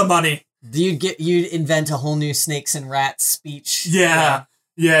 Give him the money." You'd invent a whole new snakes and rats speech. Yeah.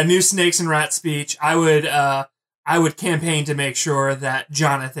 New snakes and rat speech. I would campaign to make sure that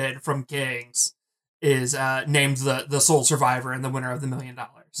Jonathan from Kings is named the sole survivor and the winner of the $1 million.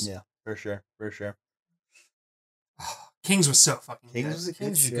 Yeah, for sure. Kings was so fucking Kings good. was a good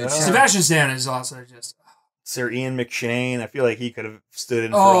Kings is a show. good show. Sebastian Stan is also just Sir Ian McShane. I feel like he could have stood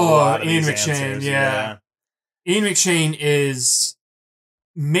in for a lot of Ian these McShane, answers. yeah. Ian McShane is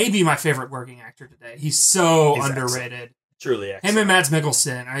maybe my favorite working actor today. He's so He's underrated. Truly Him excellent. and Mads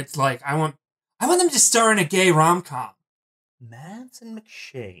Mikkelsen. I want them to star in a gay rom-com. Mads and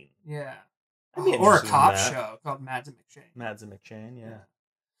McShane. Yeah. I'd be Or a interested in cop that. show called Mads and McShane. Mads and McShane, yeah.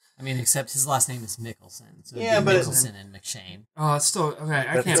 I mean, except his last name is Mickelson. So it'd Yeah, be but Mickelson and McShane. Oh, it's still okay.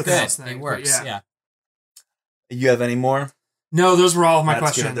 I That's can't okay. pronounce It things. but works. Yeah. Yeah. You have any more? No, those were all of my That's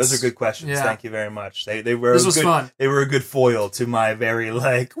questions. good. Those are good questions. Yeah. Thank you very much. They were This a was good, fun. They were a good foil to my very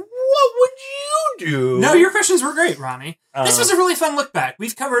like, what would you do? No, your questions were great, Ronnie. This was Um, a really fun look back.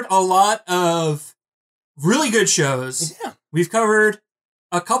 We've covered a lot of really good shows. yeah. We've covered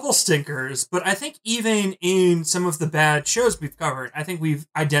a couple stinkers, but I think even in some of the bad shows we've covered, I think we've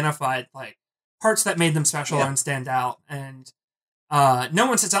identified like parts that made them special Yeah. and stand out. And no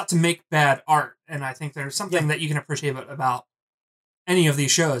one sets out to make bad art, and I think there's something that you can appreciate about any of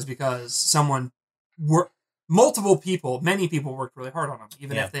these shows because many people worked really hard on them,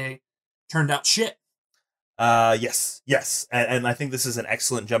 even Yeah. if they turned out shit. Yes, and I think this is an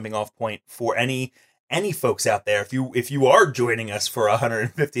excellent jumping off point for any folks out there. If you are joining us for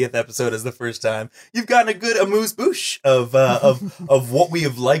 150th episode as the first time, you've gotten a good amuse bouche of what we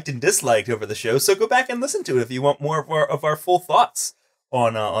have liked and disliked over the show. So go back and listen to it if you want more of our full thoughts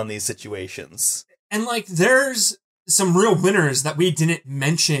on these situations. And like, there's some real winners that we didn't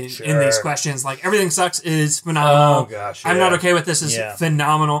mention in these Sure. questions. Like, Everything Sucks is phenomenal. Gosh, I'm Not Okay with This is Yeah.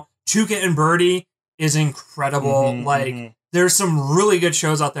 phenomenal. Tuca and Birdie is incredible. Mhm, like, mhm. there's some really good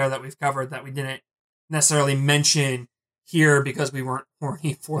shows out there that we've covered that we didn't necessarily mention here because we weren't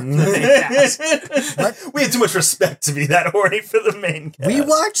horny for the main cast. We had too much respect to be that horny for the main cast. We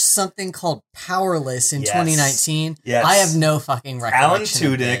watched something called Powerless in Yes. 2019. Yes. I have no fucking Alan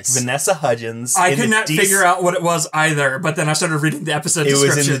recollection of Tudyk, this. Vanessa Hudgens. I in could the not figure out what it was either, but then I started reading the episode It was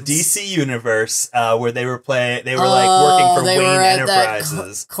descriptions. in the DC universe where they were like working for they Wayne were at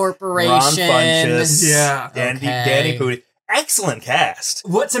Enterprises. that corporation. Ron Funches, Yeah. Danny Pudi. Excellent cast.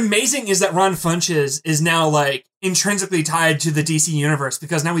 What's amazing is that Ron Funches is now like intrinsically tied to the DC universe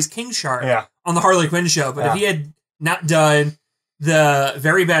because now he's King Shark Yeah. on the Harley Quinn show. But if Yeah. he had not done the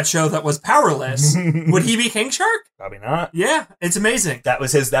very bad show that was Powerless, would he be King Shark? Probably not. Yeah, it's amazing.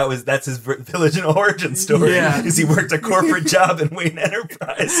 That's his village and origin story. Yeah. Because he worked a corporate job in Wayne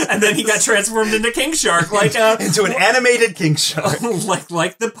Enterprise. And then he got transformed into King Shark, like into an animated King Shark.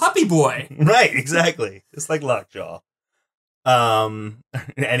 like the puppy boy. Right, exactly. Just like Lockjaw.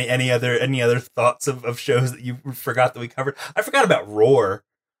 Any other thoughts of shows that you forgot that we covered? I forgot about Roar.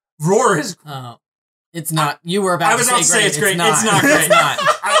 Roar is Oh. It's not. You were about I was to about to say great. it's great. Not. It's not great. It's not.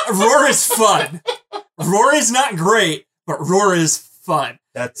 Roar is fun. Roar is not great, but Roar is fun.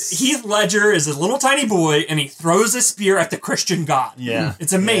 That's Heath Ledger is a little tiny boy, and he throws a spear at the Christian god. yeah.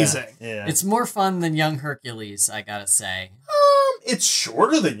 It's amazing. Yeah. It's more fun than Young Hercules, I gotta say. It's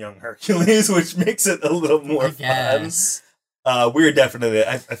shorter than Young Hercules, which makes it a little more I guess. fun. We're definitely.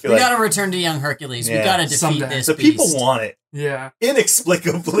 I feel We like gotta return to Young Hercules. We Yeah. gotta defeat Someday. this the beast. people want it Yeah.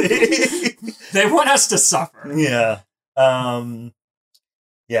 inexplicably. They want us to suffer. Yeah.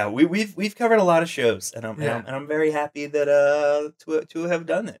 Yeah, we've covered a lot of shows, and I'm very happy that to have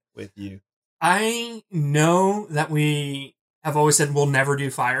done it with you. I know that we have always said we'll never do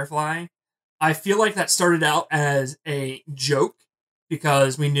Firefly. I feel like that started out as a joke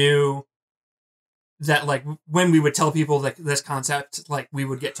because we knew that, like, when we would tell people that this concept, like, we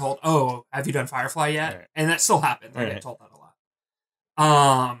would get told, "Oh, have you done Firefly yet?" Right. And that still happened. I Right. get told that a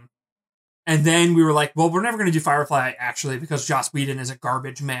lot. And then we were like, "Well, we're never going to do Firefly actually because Joss Whedon is a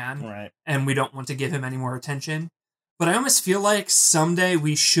garbage man, Right. and we don't want to give him any more attention." But I almost feel like someday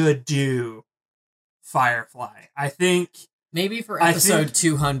we should do Firefly. I think Maybe for I episode think-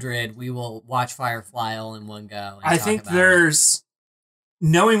 200, we will watch Firefly all in one go. And I talk think about there's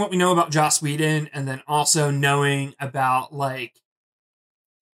knowing what we know about Joss Whedon, and then also knowing about like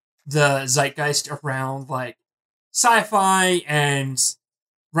the zeitgeist around like sci-fi and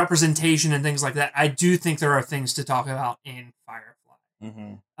representation and things like that. I do think there are things to talk about in Firefly.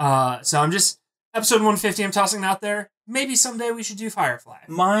 Mm-hmm. So I'm just episode 150. I'm tossing it out there. Maybe someday we should do Firefly.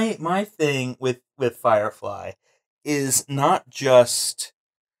 My thing with Firefly is not just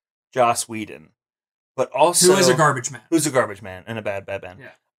Joss Whedon, but also Who is a garbage man? who's a garbage man and a bad man.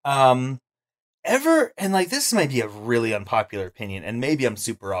 Yeah. And like this might be a really unpopular opinion, and maybe I'm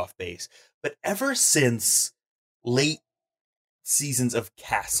super off base, but ever since late seasons of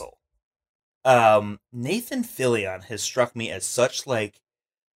Castle, Nathan Fillion has struck me as such like,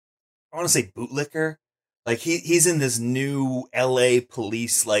 I want to say bootlicker. Like he's in this new LA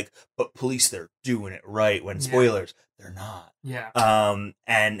police, like, but police, they're doing it right. When spoilers, they're not. Yeah.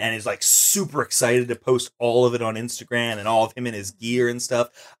 And is like super excited to post all of it on Instagram and all of him in his gear and stuff.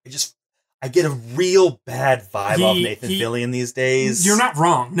 I get a real bad vibe off Nathan Fillion these days. You're not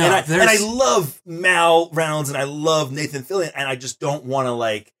wrong. No, and I love Mal Reynolds and I love Nathan Fillion, and I just don't want to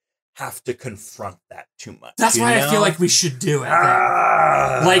like have to confront that too much. That's why I feel like we should do it.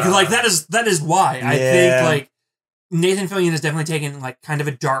 Like that is why I think like Nathan Fillion has definitely taken like kind of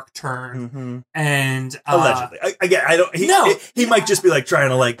a dark turn, and allegedly. He might just be like trying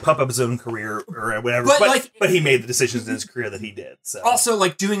to like pump up his own career or whatever. But he made the decisions in his career that he did. So also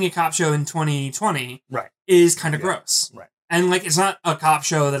like doing a cop show in 2020, right, is kind of gross, right? And like it's not a cop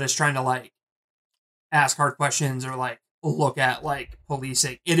show that is trying to like ask hard questions or like look at like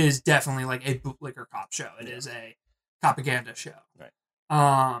policing. It is definitely like a bootlicker cop show. It is a propaganda show. Right.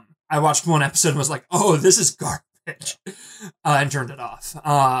 I watched one episode and was like, "Oh, this is garbage," and turned it off.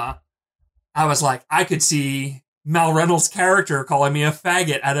 I was like, I could see Mal Reynolds' character calling me a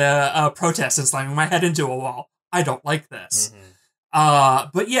faggot at a protest and slamming my head into a wall. I don't like this.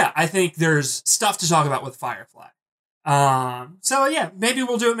 But yeah, I think there's stuff to talk about with Firefly. So yeah, maybe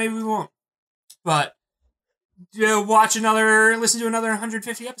we'll do it, maybe we won't. But listen to another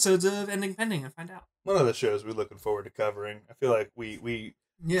 150 episodes of Ending Pending and find out. One of the shows we're looking forward to covering. I feel like we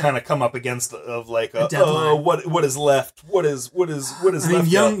kind of come up against of like what is left? What is left?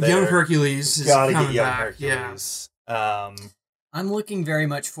 Young Hercules is gotta coming get Young back. Hercules. I'm looking very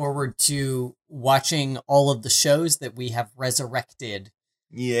much forward to watching all of the shows that we have resurrected.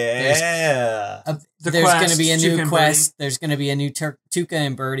 Yeah. There's going to be a new quest. There's going to be a new Tuca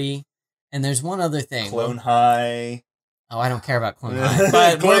and Birdie. And there's one other thing. Clone High. Oh, I don't care about Clone High.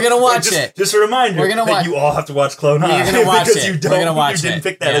 But we're going to watch it. Just a reminder that you all have to watch Clone High. You're going to watch because it. You didn't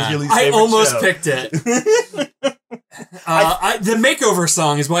pick that as your least favorite I almost show. picked it. The makeover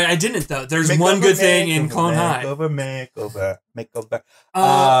song is why I didn't, though. There's one good thing in Clone High. Makeover.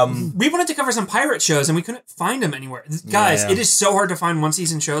 We wanted to cover some pirate shows, and we couldn't find them anywhere. Guys, it is so hard to find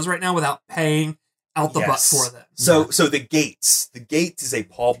one-season shows right now without paying out the butt for them. So The Gates. The Gates is a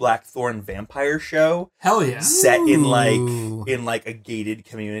Paul Blackthorne vampire show. Hell yeah. Set in like a gated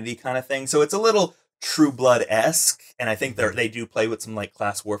community kind of thing. So it's a little True Blood-esque, and I think they do play with some like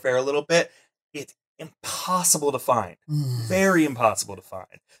class warfare a little bit. It's impossible to find. Very impossible to find.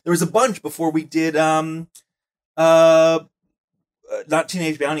 There was a bunch before we did not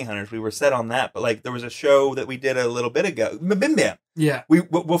Teenage Bounty Hunters. We were set on that, but like there was a show that we did a little bit ago, Mabim Bam. Yeah.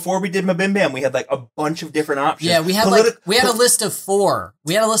 Before we did Mabim Bam, we had like a bunch of different options. Yeah, we had a list of 4.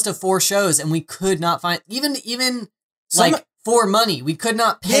 We had a list of 4 shows, and we could not find even for money. We could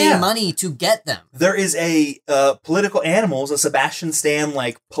not pay Yeah. money to get them. There is a Political Animals, a Sebastian Stan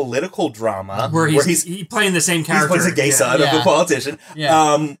like political drama Where he's playing the same he character. plays a gay son of Yeah. a politician.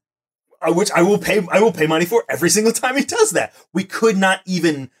 Yeah. Which I will pay money for every single time he does that.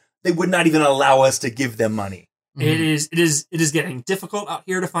 They would not even allow us to give them money. It is getting difficult out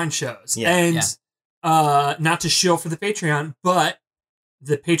here to find shows. Yeah. And not to shill for the Patreon, but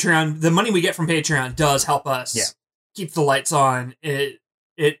the money we get from Patreon does help us keep the lights on. It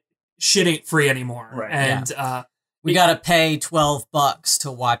shit ain't free anymore. Right. And We gotta pay $12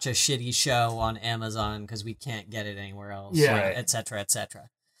 to watch a shitty show on Amazon because we can't get it anywhere else. Yeah. Right. Et cetera, et cetera.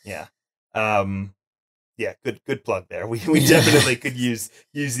 Yeah. Good plug there. We definitely could use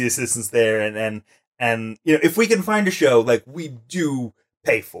the assistance there, and if we can find a show, like, we do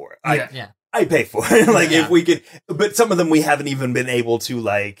pay for it. I pay for it. Like, if we could, but some of them we haven't even been able to,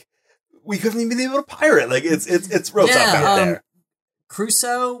 like, we couldn't even be able to pirate. Like, it's real tough out there.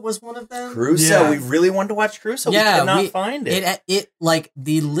 Crusoe was one of them. Crusoe, we really wanted to watch Crusoe. Yeah, we could not find it. It like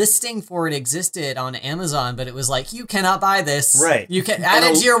the listing for it existed on Amazon, but it was like, you cannot buy this. Right. You can add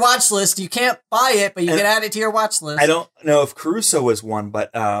it to your watch list. You can't buy it, but you can add it to your watch list. I don't know if Crusoe was one,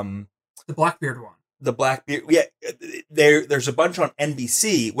 but the Blackbeard one. The Blackbeard, yeah. There's a bunch on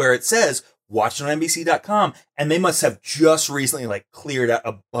NBC where it says watch it on NBC.com, and they must have just recently like cleared out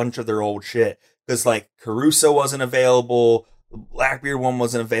a bunch of their old shit because like Caruso wasn't available. The Blackbeard one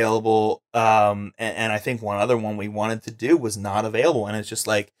wasn't available, and I think one other one we wanted to do was not available, and it's just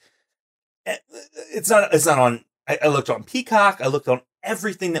like it's not on. I looked on Peacock, I looked on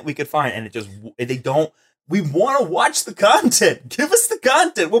everything that we could find, and they don't. We want to watch the content. Give us the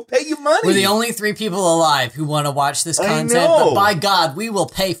content. We'll pay you money. We're the only 3 people alive who want to watch this content, but by God, we will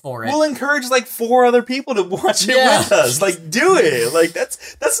pay for it. We'll encourage like 4 other people to watch it with us. Like, do it. Like,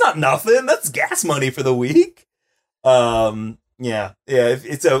 that's not nothing. That's gas money for the week. Yeah.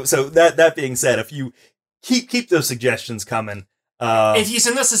 So that being said, if you keep those suggestions coming. If you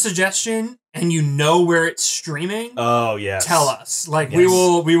send us a suggestion and you know where it's streaming, oh yes, tell us. Like, we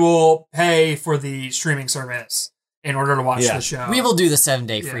will pay for the streaming service in order to watch the show. We will do the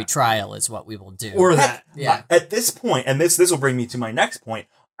 7-day free trial is what we will do. Or that. At this point, and this will bring me to my next point,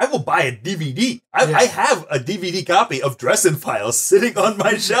 I will buy a DVD. I have a DVD copy of Dresden Files sitting on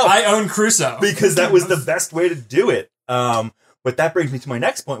my shelf. I own Crusoe. Because that was the best way to do it. But that brings me to my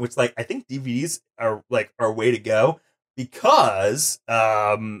next point, which, like, I think DVDs are like our way to go. Because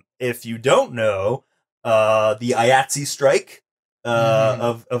if you don't know, the IATSE strike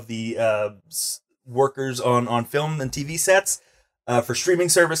of the workers on film and TV sets for streaming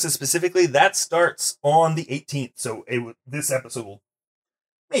services specifically, that starts on the 18th. So this episode will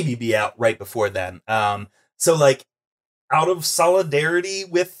maybe be out right before then. So like, out of solidarity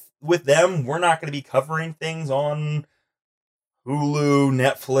with them, we're not going to be covering things on Hulu,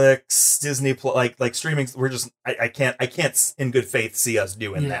 Netflix, Disney, like streaming. We're just, I can't in good faith see us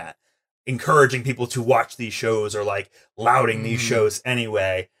doing that. Encouraging people to watch these shows or like lauding these shows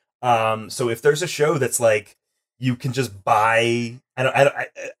anyway. So if there's a show that's like, you can just buy,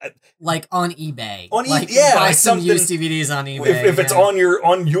 like on eBay. like Buy some used DVDs on eBay. If it's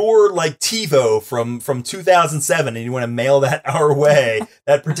on your like TiVo from 2007 and you want to mail that our way,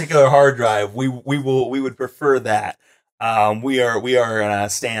 that particular hard drive, we would prefer that. We are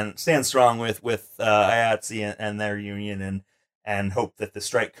stand strong with IATSE and their union and hope that the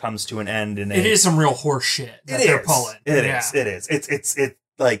strike comes to an end. And it is some real horse shit that they're pulling. It is. It's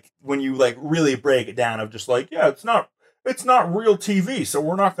like when you like really break it down of just like, it's not real TV, so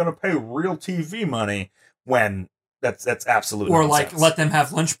we're not going to pay real TV money when that's absolutely or nonsense. like let them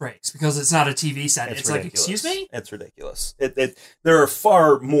have lunch breaks because it's not a TV set. It's like, excuse me? It's ridiculous. There are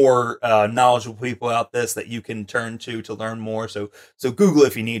far more knowledgeable people out this that you can turn to learn more. So Google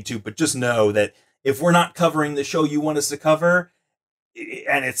if you need to, but just know that if we're not covering the show you want us to cover,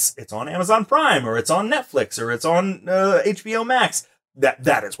 and it's on Amazon Prime or it's on Netflix or it's on HBO Max,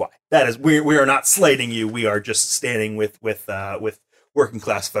 that is why. That is we are not slating you. We are just standing with working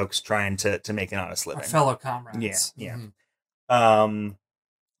class folks trying to make an honest living. Our fellow comrades. Yeah. Mm-hmm.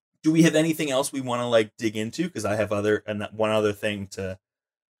 Do we have anything else we want to like dig into? Because I have one other thing to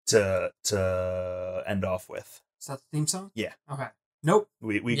end off with. Is that the theme song? Yeah. Okay. Nope.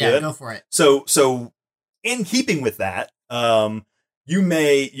 We good? Yeah, go for it. So in keeping with that, you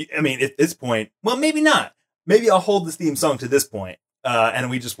may, I mean, at this point, well, maybe not. Maybe I'll hold this theme song to this point. And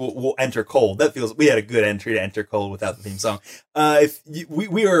we'll enter cold. We had a good entry to enter cold without the theme song.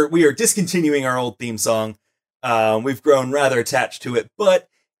 We are discontinuing our old theme song. We've grown rather attached to it, but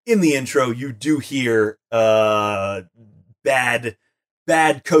in the intro, you do hear, bad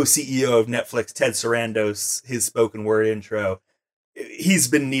bad co-CEO of Netflix, Ted Sarandos, his spoken word intro. He's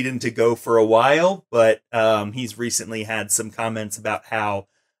been needing to go for a while, but he's recently had some comments about how,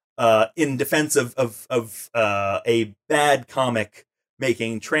 in defense of a bad comic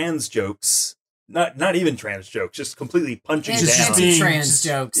making trans jokes, not even trans jokes, just completely punching down. Just trans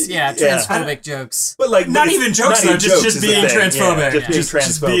jokes. Yeah, transphobic jokes. But like not even jokes though, just being transphobic. Yeah,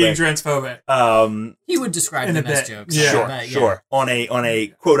 just being transphobic. He would describe them as jokes. Yeah. Sure. On a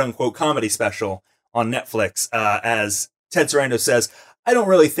quote unquote comedy special on Netflix, as Ted Sarandos says, I don't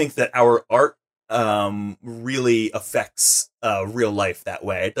really think that our art really affects real life that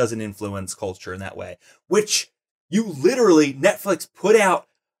way. It doesn't influence culture in that way. Which Netflix put out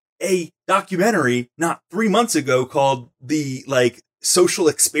a documentary not 3 months ago called the Social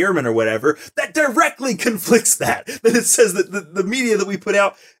Experiment or whatever that directly conflicts that it says that the media that we put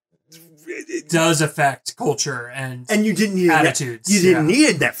out does affect culture and you didn't need attitudes. You didn't need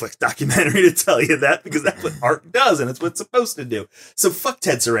a Netflix documentary to tell you that, because that's what art does and it's what it's supposed to do. So fuck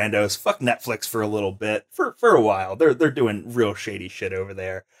Ted Sarandos, fuck Netflix for a little bit, for a while. They're doing real shady shit over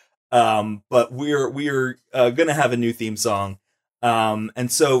there. But we're gonna have a new theme song.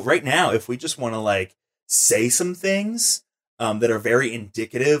 And so right now, if we just want to say some things that are very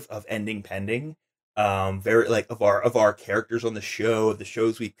indicative of Ending Pending, very of our characters on the show, of the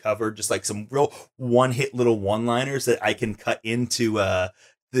shows we covered, just some real one-hit little one-liners that I can cut into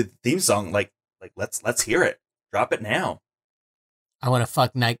the theme song. Let's hear it. Drop it now. I want to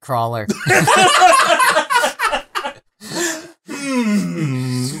fuck Nightcrawler.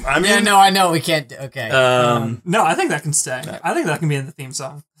 I mean, no, I know we can't. Okay. No, I think that can stay. I think that can be in the theme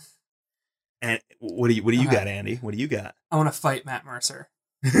song. And what do you got, Andy? What do you got? I want to fight Matt Mercer.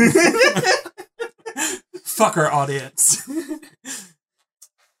 Fuck our audience.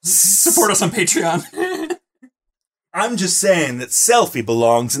 Support us on Patreon. I'm just saying that Selfie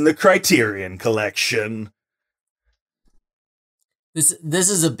belongs in the Criterion Collection. This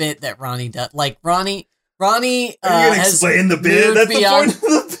is a bit that Ronnie does. Ronnie Are you gonna explain the bit? That's beyond, the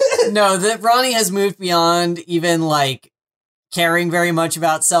point of the bit. No, that Ronnie has moved beyond even caring very much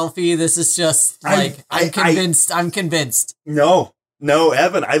about Selfie. This is just I'm convinced. I'm convinced. No,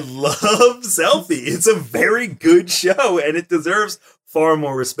 Evan, I love Selfie. It's a very good show, and it deserves far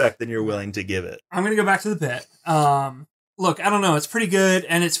more respect than you're willing to give it. I'm gonna go back to the bit. Look, I don't know. It's pretty good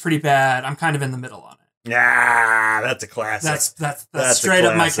and it's pretty bad. I'm kind of in the middle on it. That's a classic. That's straight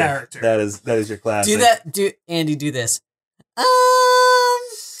up my character. That is your classic. Andy, do this.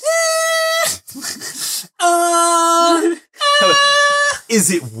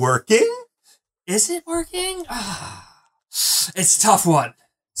 Is it working? Is it working? It's a tough one.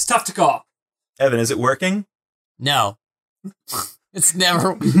 It's tough to call. Evan, is it working? No. It's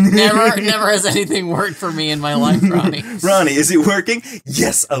never has anything worked for me in my life, Ronnie. Ronnie, is it working?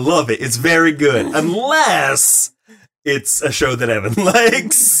 Yes, I love it. It's very good. Unless it's a show that Evan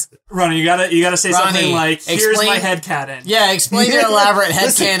likes. Ronnie, you gotta say something like, here's my headcanon. Yeah, explain your elaborate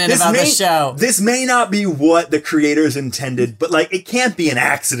headcanon about the show. This may not be what the creators intended, but it can't be an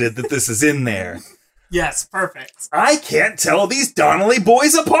accident that this is in there. Yes, perfect. I can't tell these Donnelly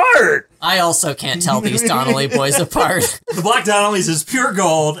boys apart. I also can't tell these Donnelly boys apart. The Black Donnellys is pure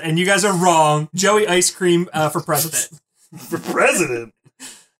gold, and you guys are wrong. Joey Ice Cream for president. For president?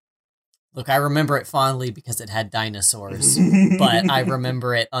 Look, I remember it fondly because it had dinosaurs, but I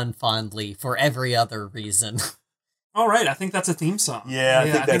remember it unfondly for every other reason. All right, I think that's a theme song. Yeah, I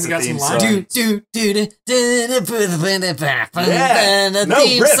think that's a theme song. This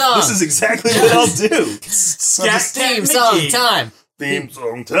is exactly what I'll do. Theme song time. Theme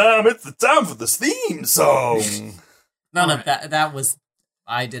song time. It's the time for this theme song. None of that was.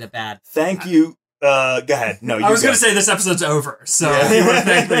 I did a bad. Thank you. Go ahead. No, I was going to say this episode's over, so if you want to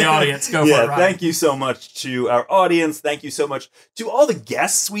thank the audience, go for it, Ryan. Thank you so much to our audience. Thank you so much to all the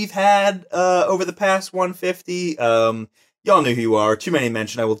guests we've had over the past 150. Y'all know who you are. Too many to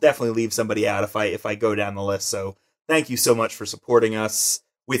mention. I will definitely leave somebody out if I go down the list. So thank you so much for supporting us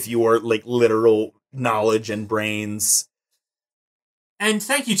with your literal knowledge and brains. And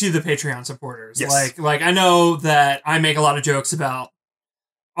thank you to the Patreon supporters. Yes. I know that I make a lot of jokes about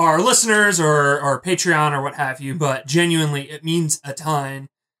our listeners or Patreon or what have you, but genuinely it means a ton.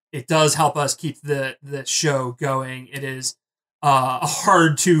 It does help us keep the show going. It is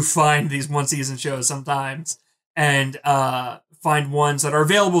hard to find these one season shows sometimes and find ones that are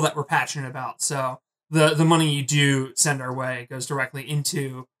available that we're passionate about. So the money you do send our way goes directly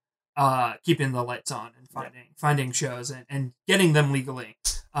into keeping the lights on and finding shows and getting them legally,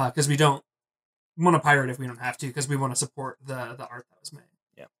 because we don't want to pirate if we don't have to, because we want to support the art that was made.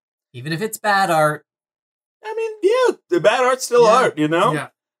 Even if it's bad art, I mean, yeah, the bad art's still art, you know? Yeah.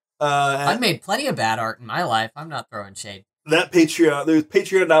 I've made plenty of bad art in my life. I'm not throwing shade. That Patreon, those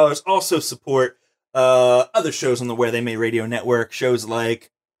Patreon dollars also support other shows on the Where They Made Radio Network, shows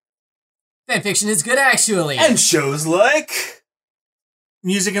like... Fanfiction is good, actually. And shows like...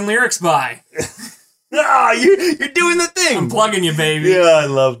 Music and lyrics by. You're doing the thing! I'm plugging you, baby. Yeah, I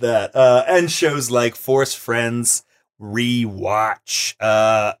love that. And shows like Force Friends, Rewatch,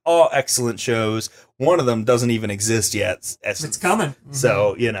 all excellent shows. One of them doesn't even exist yet. It's coming.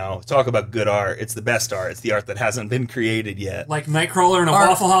 So, talk about good art. It's the best art. It's the art that hasn't been created yet. Like Nightcrawler in a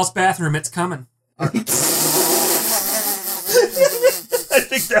Waffle House bathroom, it's coming. I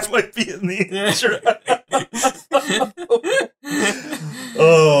think that might be in the intro.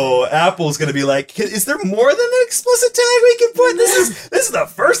 Oh, Apple's gonna be like, is there more than an explicit tag we can put? This is the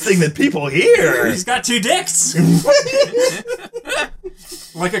first thing that people hear. He's got 2 dicks.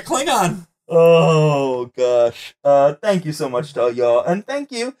 Like a Klingon. Oh gosh. Thank you so much to all y'all, and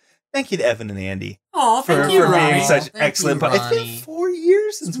thank you to Evan and Andy. Oh, for thank you, Ronnie. being such Thank excellent. you, It's been Ronnie. 4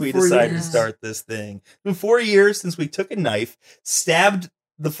 years since we decided to start this thing. It's been 4 years since we took a knife, stabbed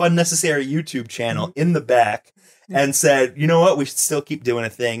the Fun Necessary YouTube channel in the back, and said, you know what, we should still keep doing a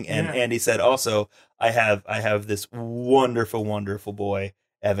thing. And Andy said, also, I have this wonderful, wonderful boy,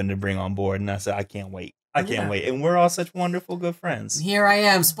 Evan, to bring on board. And I said, I can't wait. I can't wait. And we're all such wonderful, good friends. Here I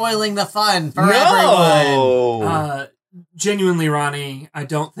am, spoiling the fun for everyone. Genuinely, Ronnie, I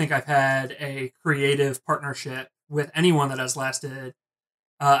don't think I've had a creative partnership with anyone that has lasted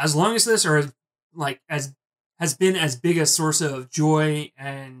as long as this, or as has been as big a source of joy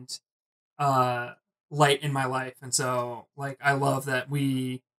and light in my life. And so, I love that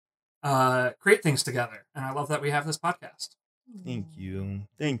we create things together, and I love that we have this podcast. Thank you.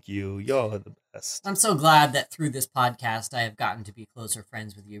 Y'all are the best. I'm so glad that through this podcast I have gotten to be closer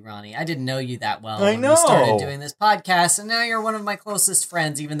friends with you, Ronnie. I didn't know you that well I when know. we started doing this podcast, and now you're one of my closest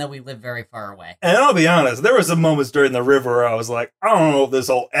friends, even though we live very far away. And I'll be honest, there were some moments during the river where I was like, I don't know if this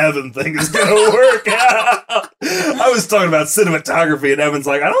whole Evan thing is going to work out. I was talking about cinematography, and Evan's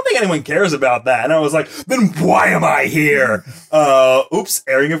like, I don't think anyone cares about that. And I was like, then why am I here? Oops,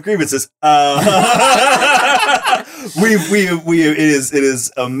 airing of grievances. It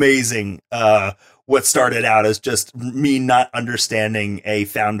is amazing. What started out as just me not understanding a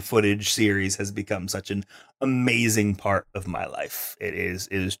found footage series has become such an amazing part of my life. It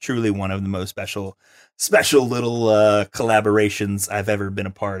is truly one of the most special little collaborations I've ever been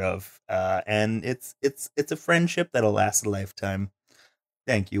a part of. And it's a friendship that'll last a lifetime.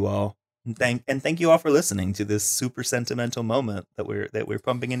 Thank you all. And thank you all for listening to this super sentimental moment that we're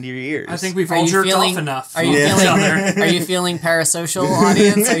pumping into your ears. I think we've all jerked off enough. Are you feeling parasocial,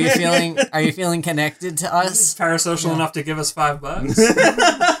 audience? Are you feeling connected to us? Parasocial enough to give us $5?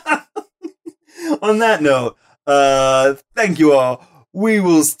 On that note, thank you all. We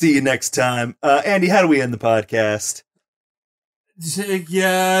will see you next time. Andy, how do we end the podcast?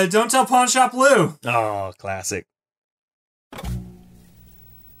 Yeah, don't tell Pawn Shop Lou. Oh, classic.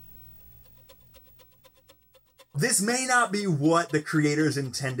 This may not be what the creators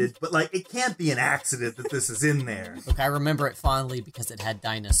intended, but it can't be an accident that this is in there. Look, I remember it fondly because it had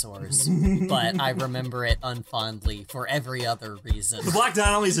dinosaurs, but I remember it unfondly for every other reason. The Black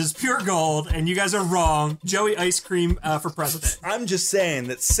Donnellys is pure gold, and you guys are wrong. Joey Ice Cream for president. I'm just saying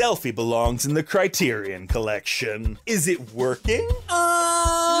that Selfie belongs in the Criterion collection. Is it working?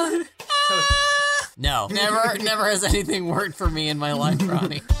 No, never has anything worked for me in my life,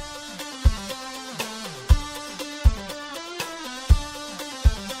 Ronnie.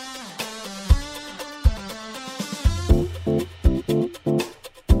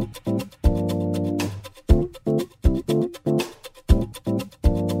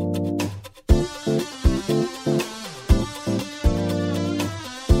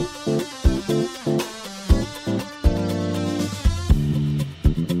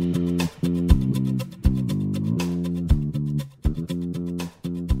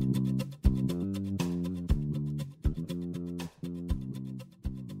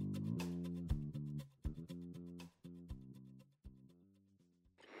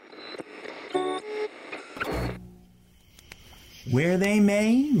 Where They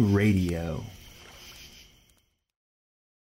May Radio.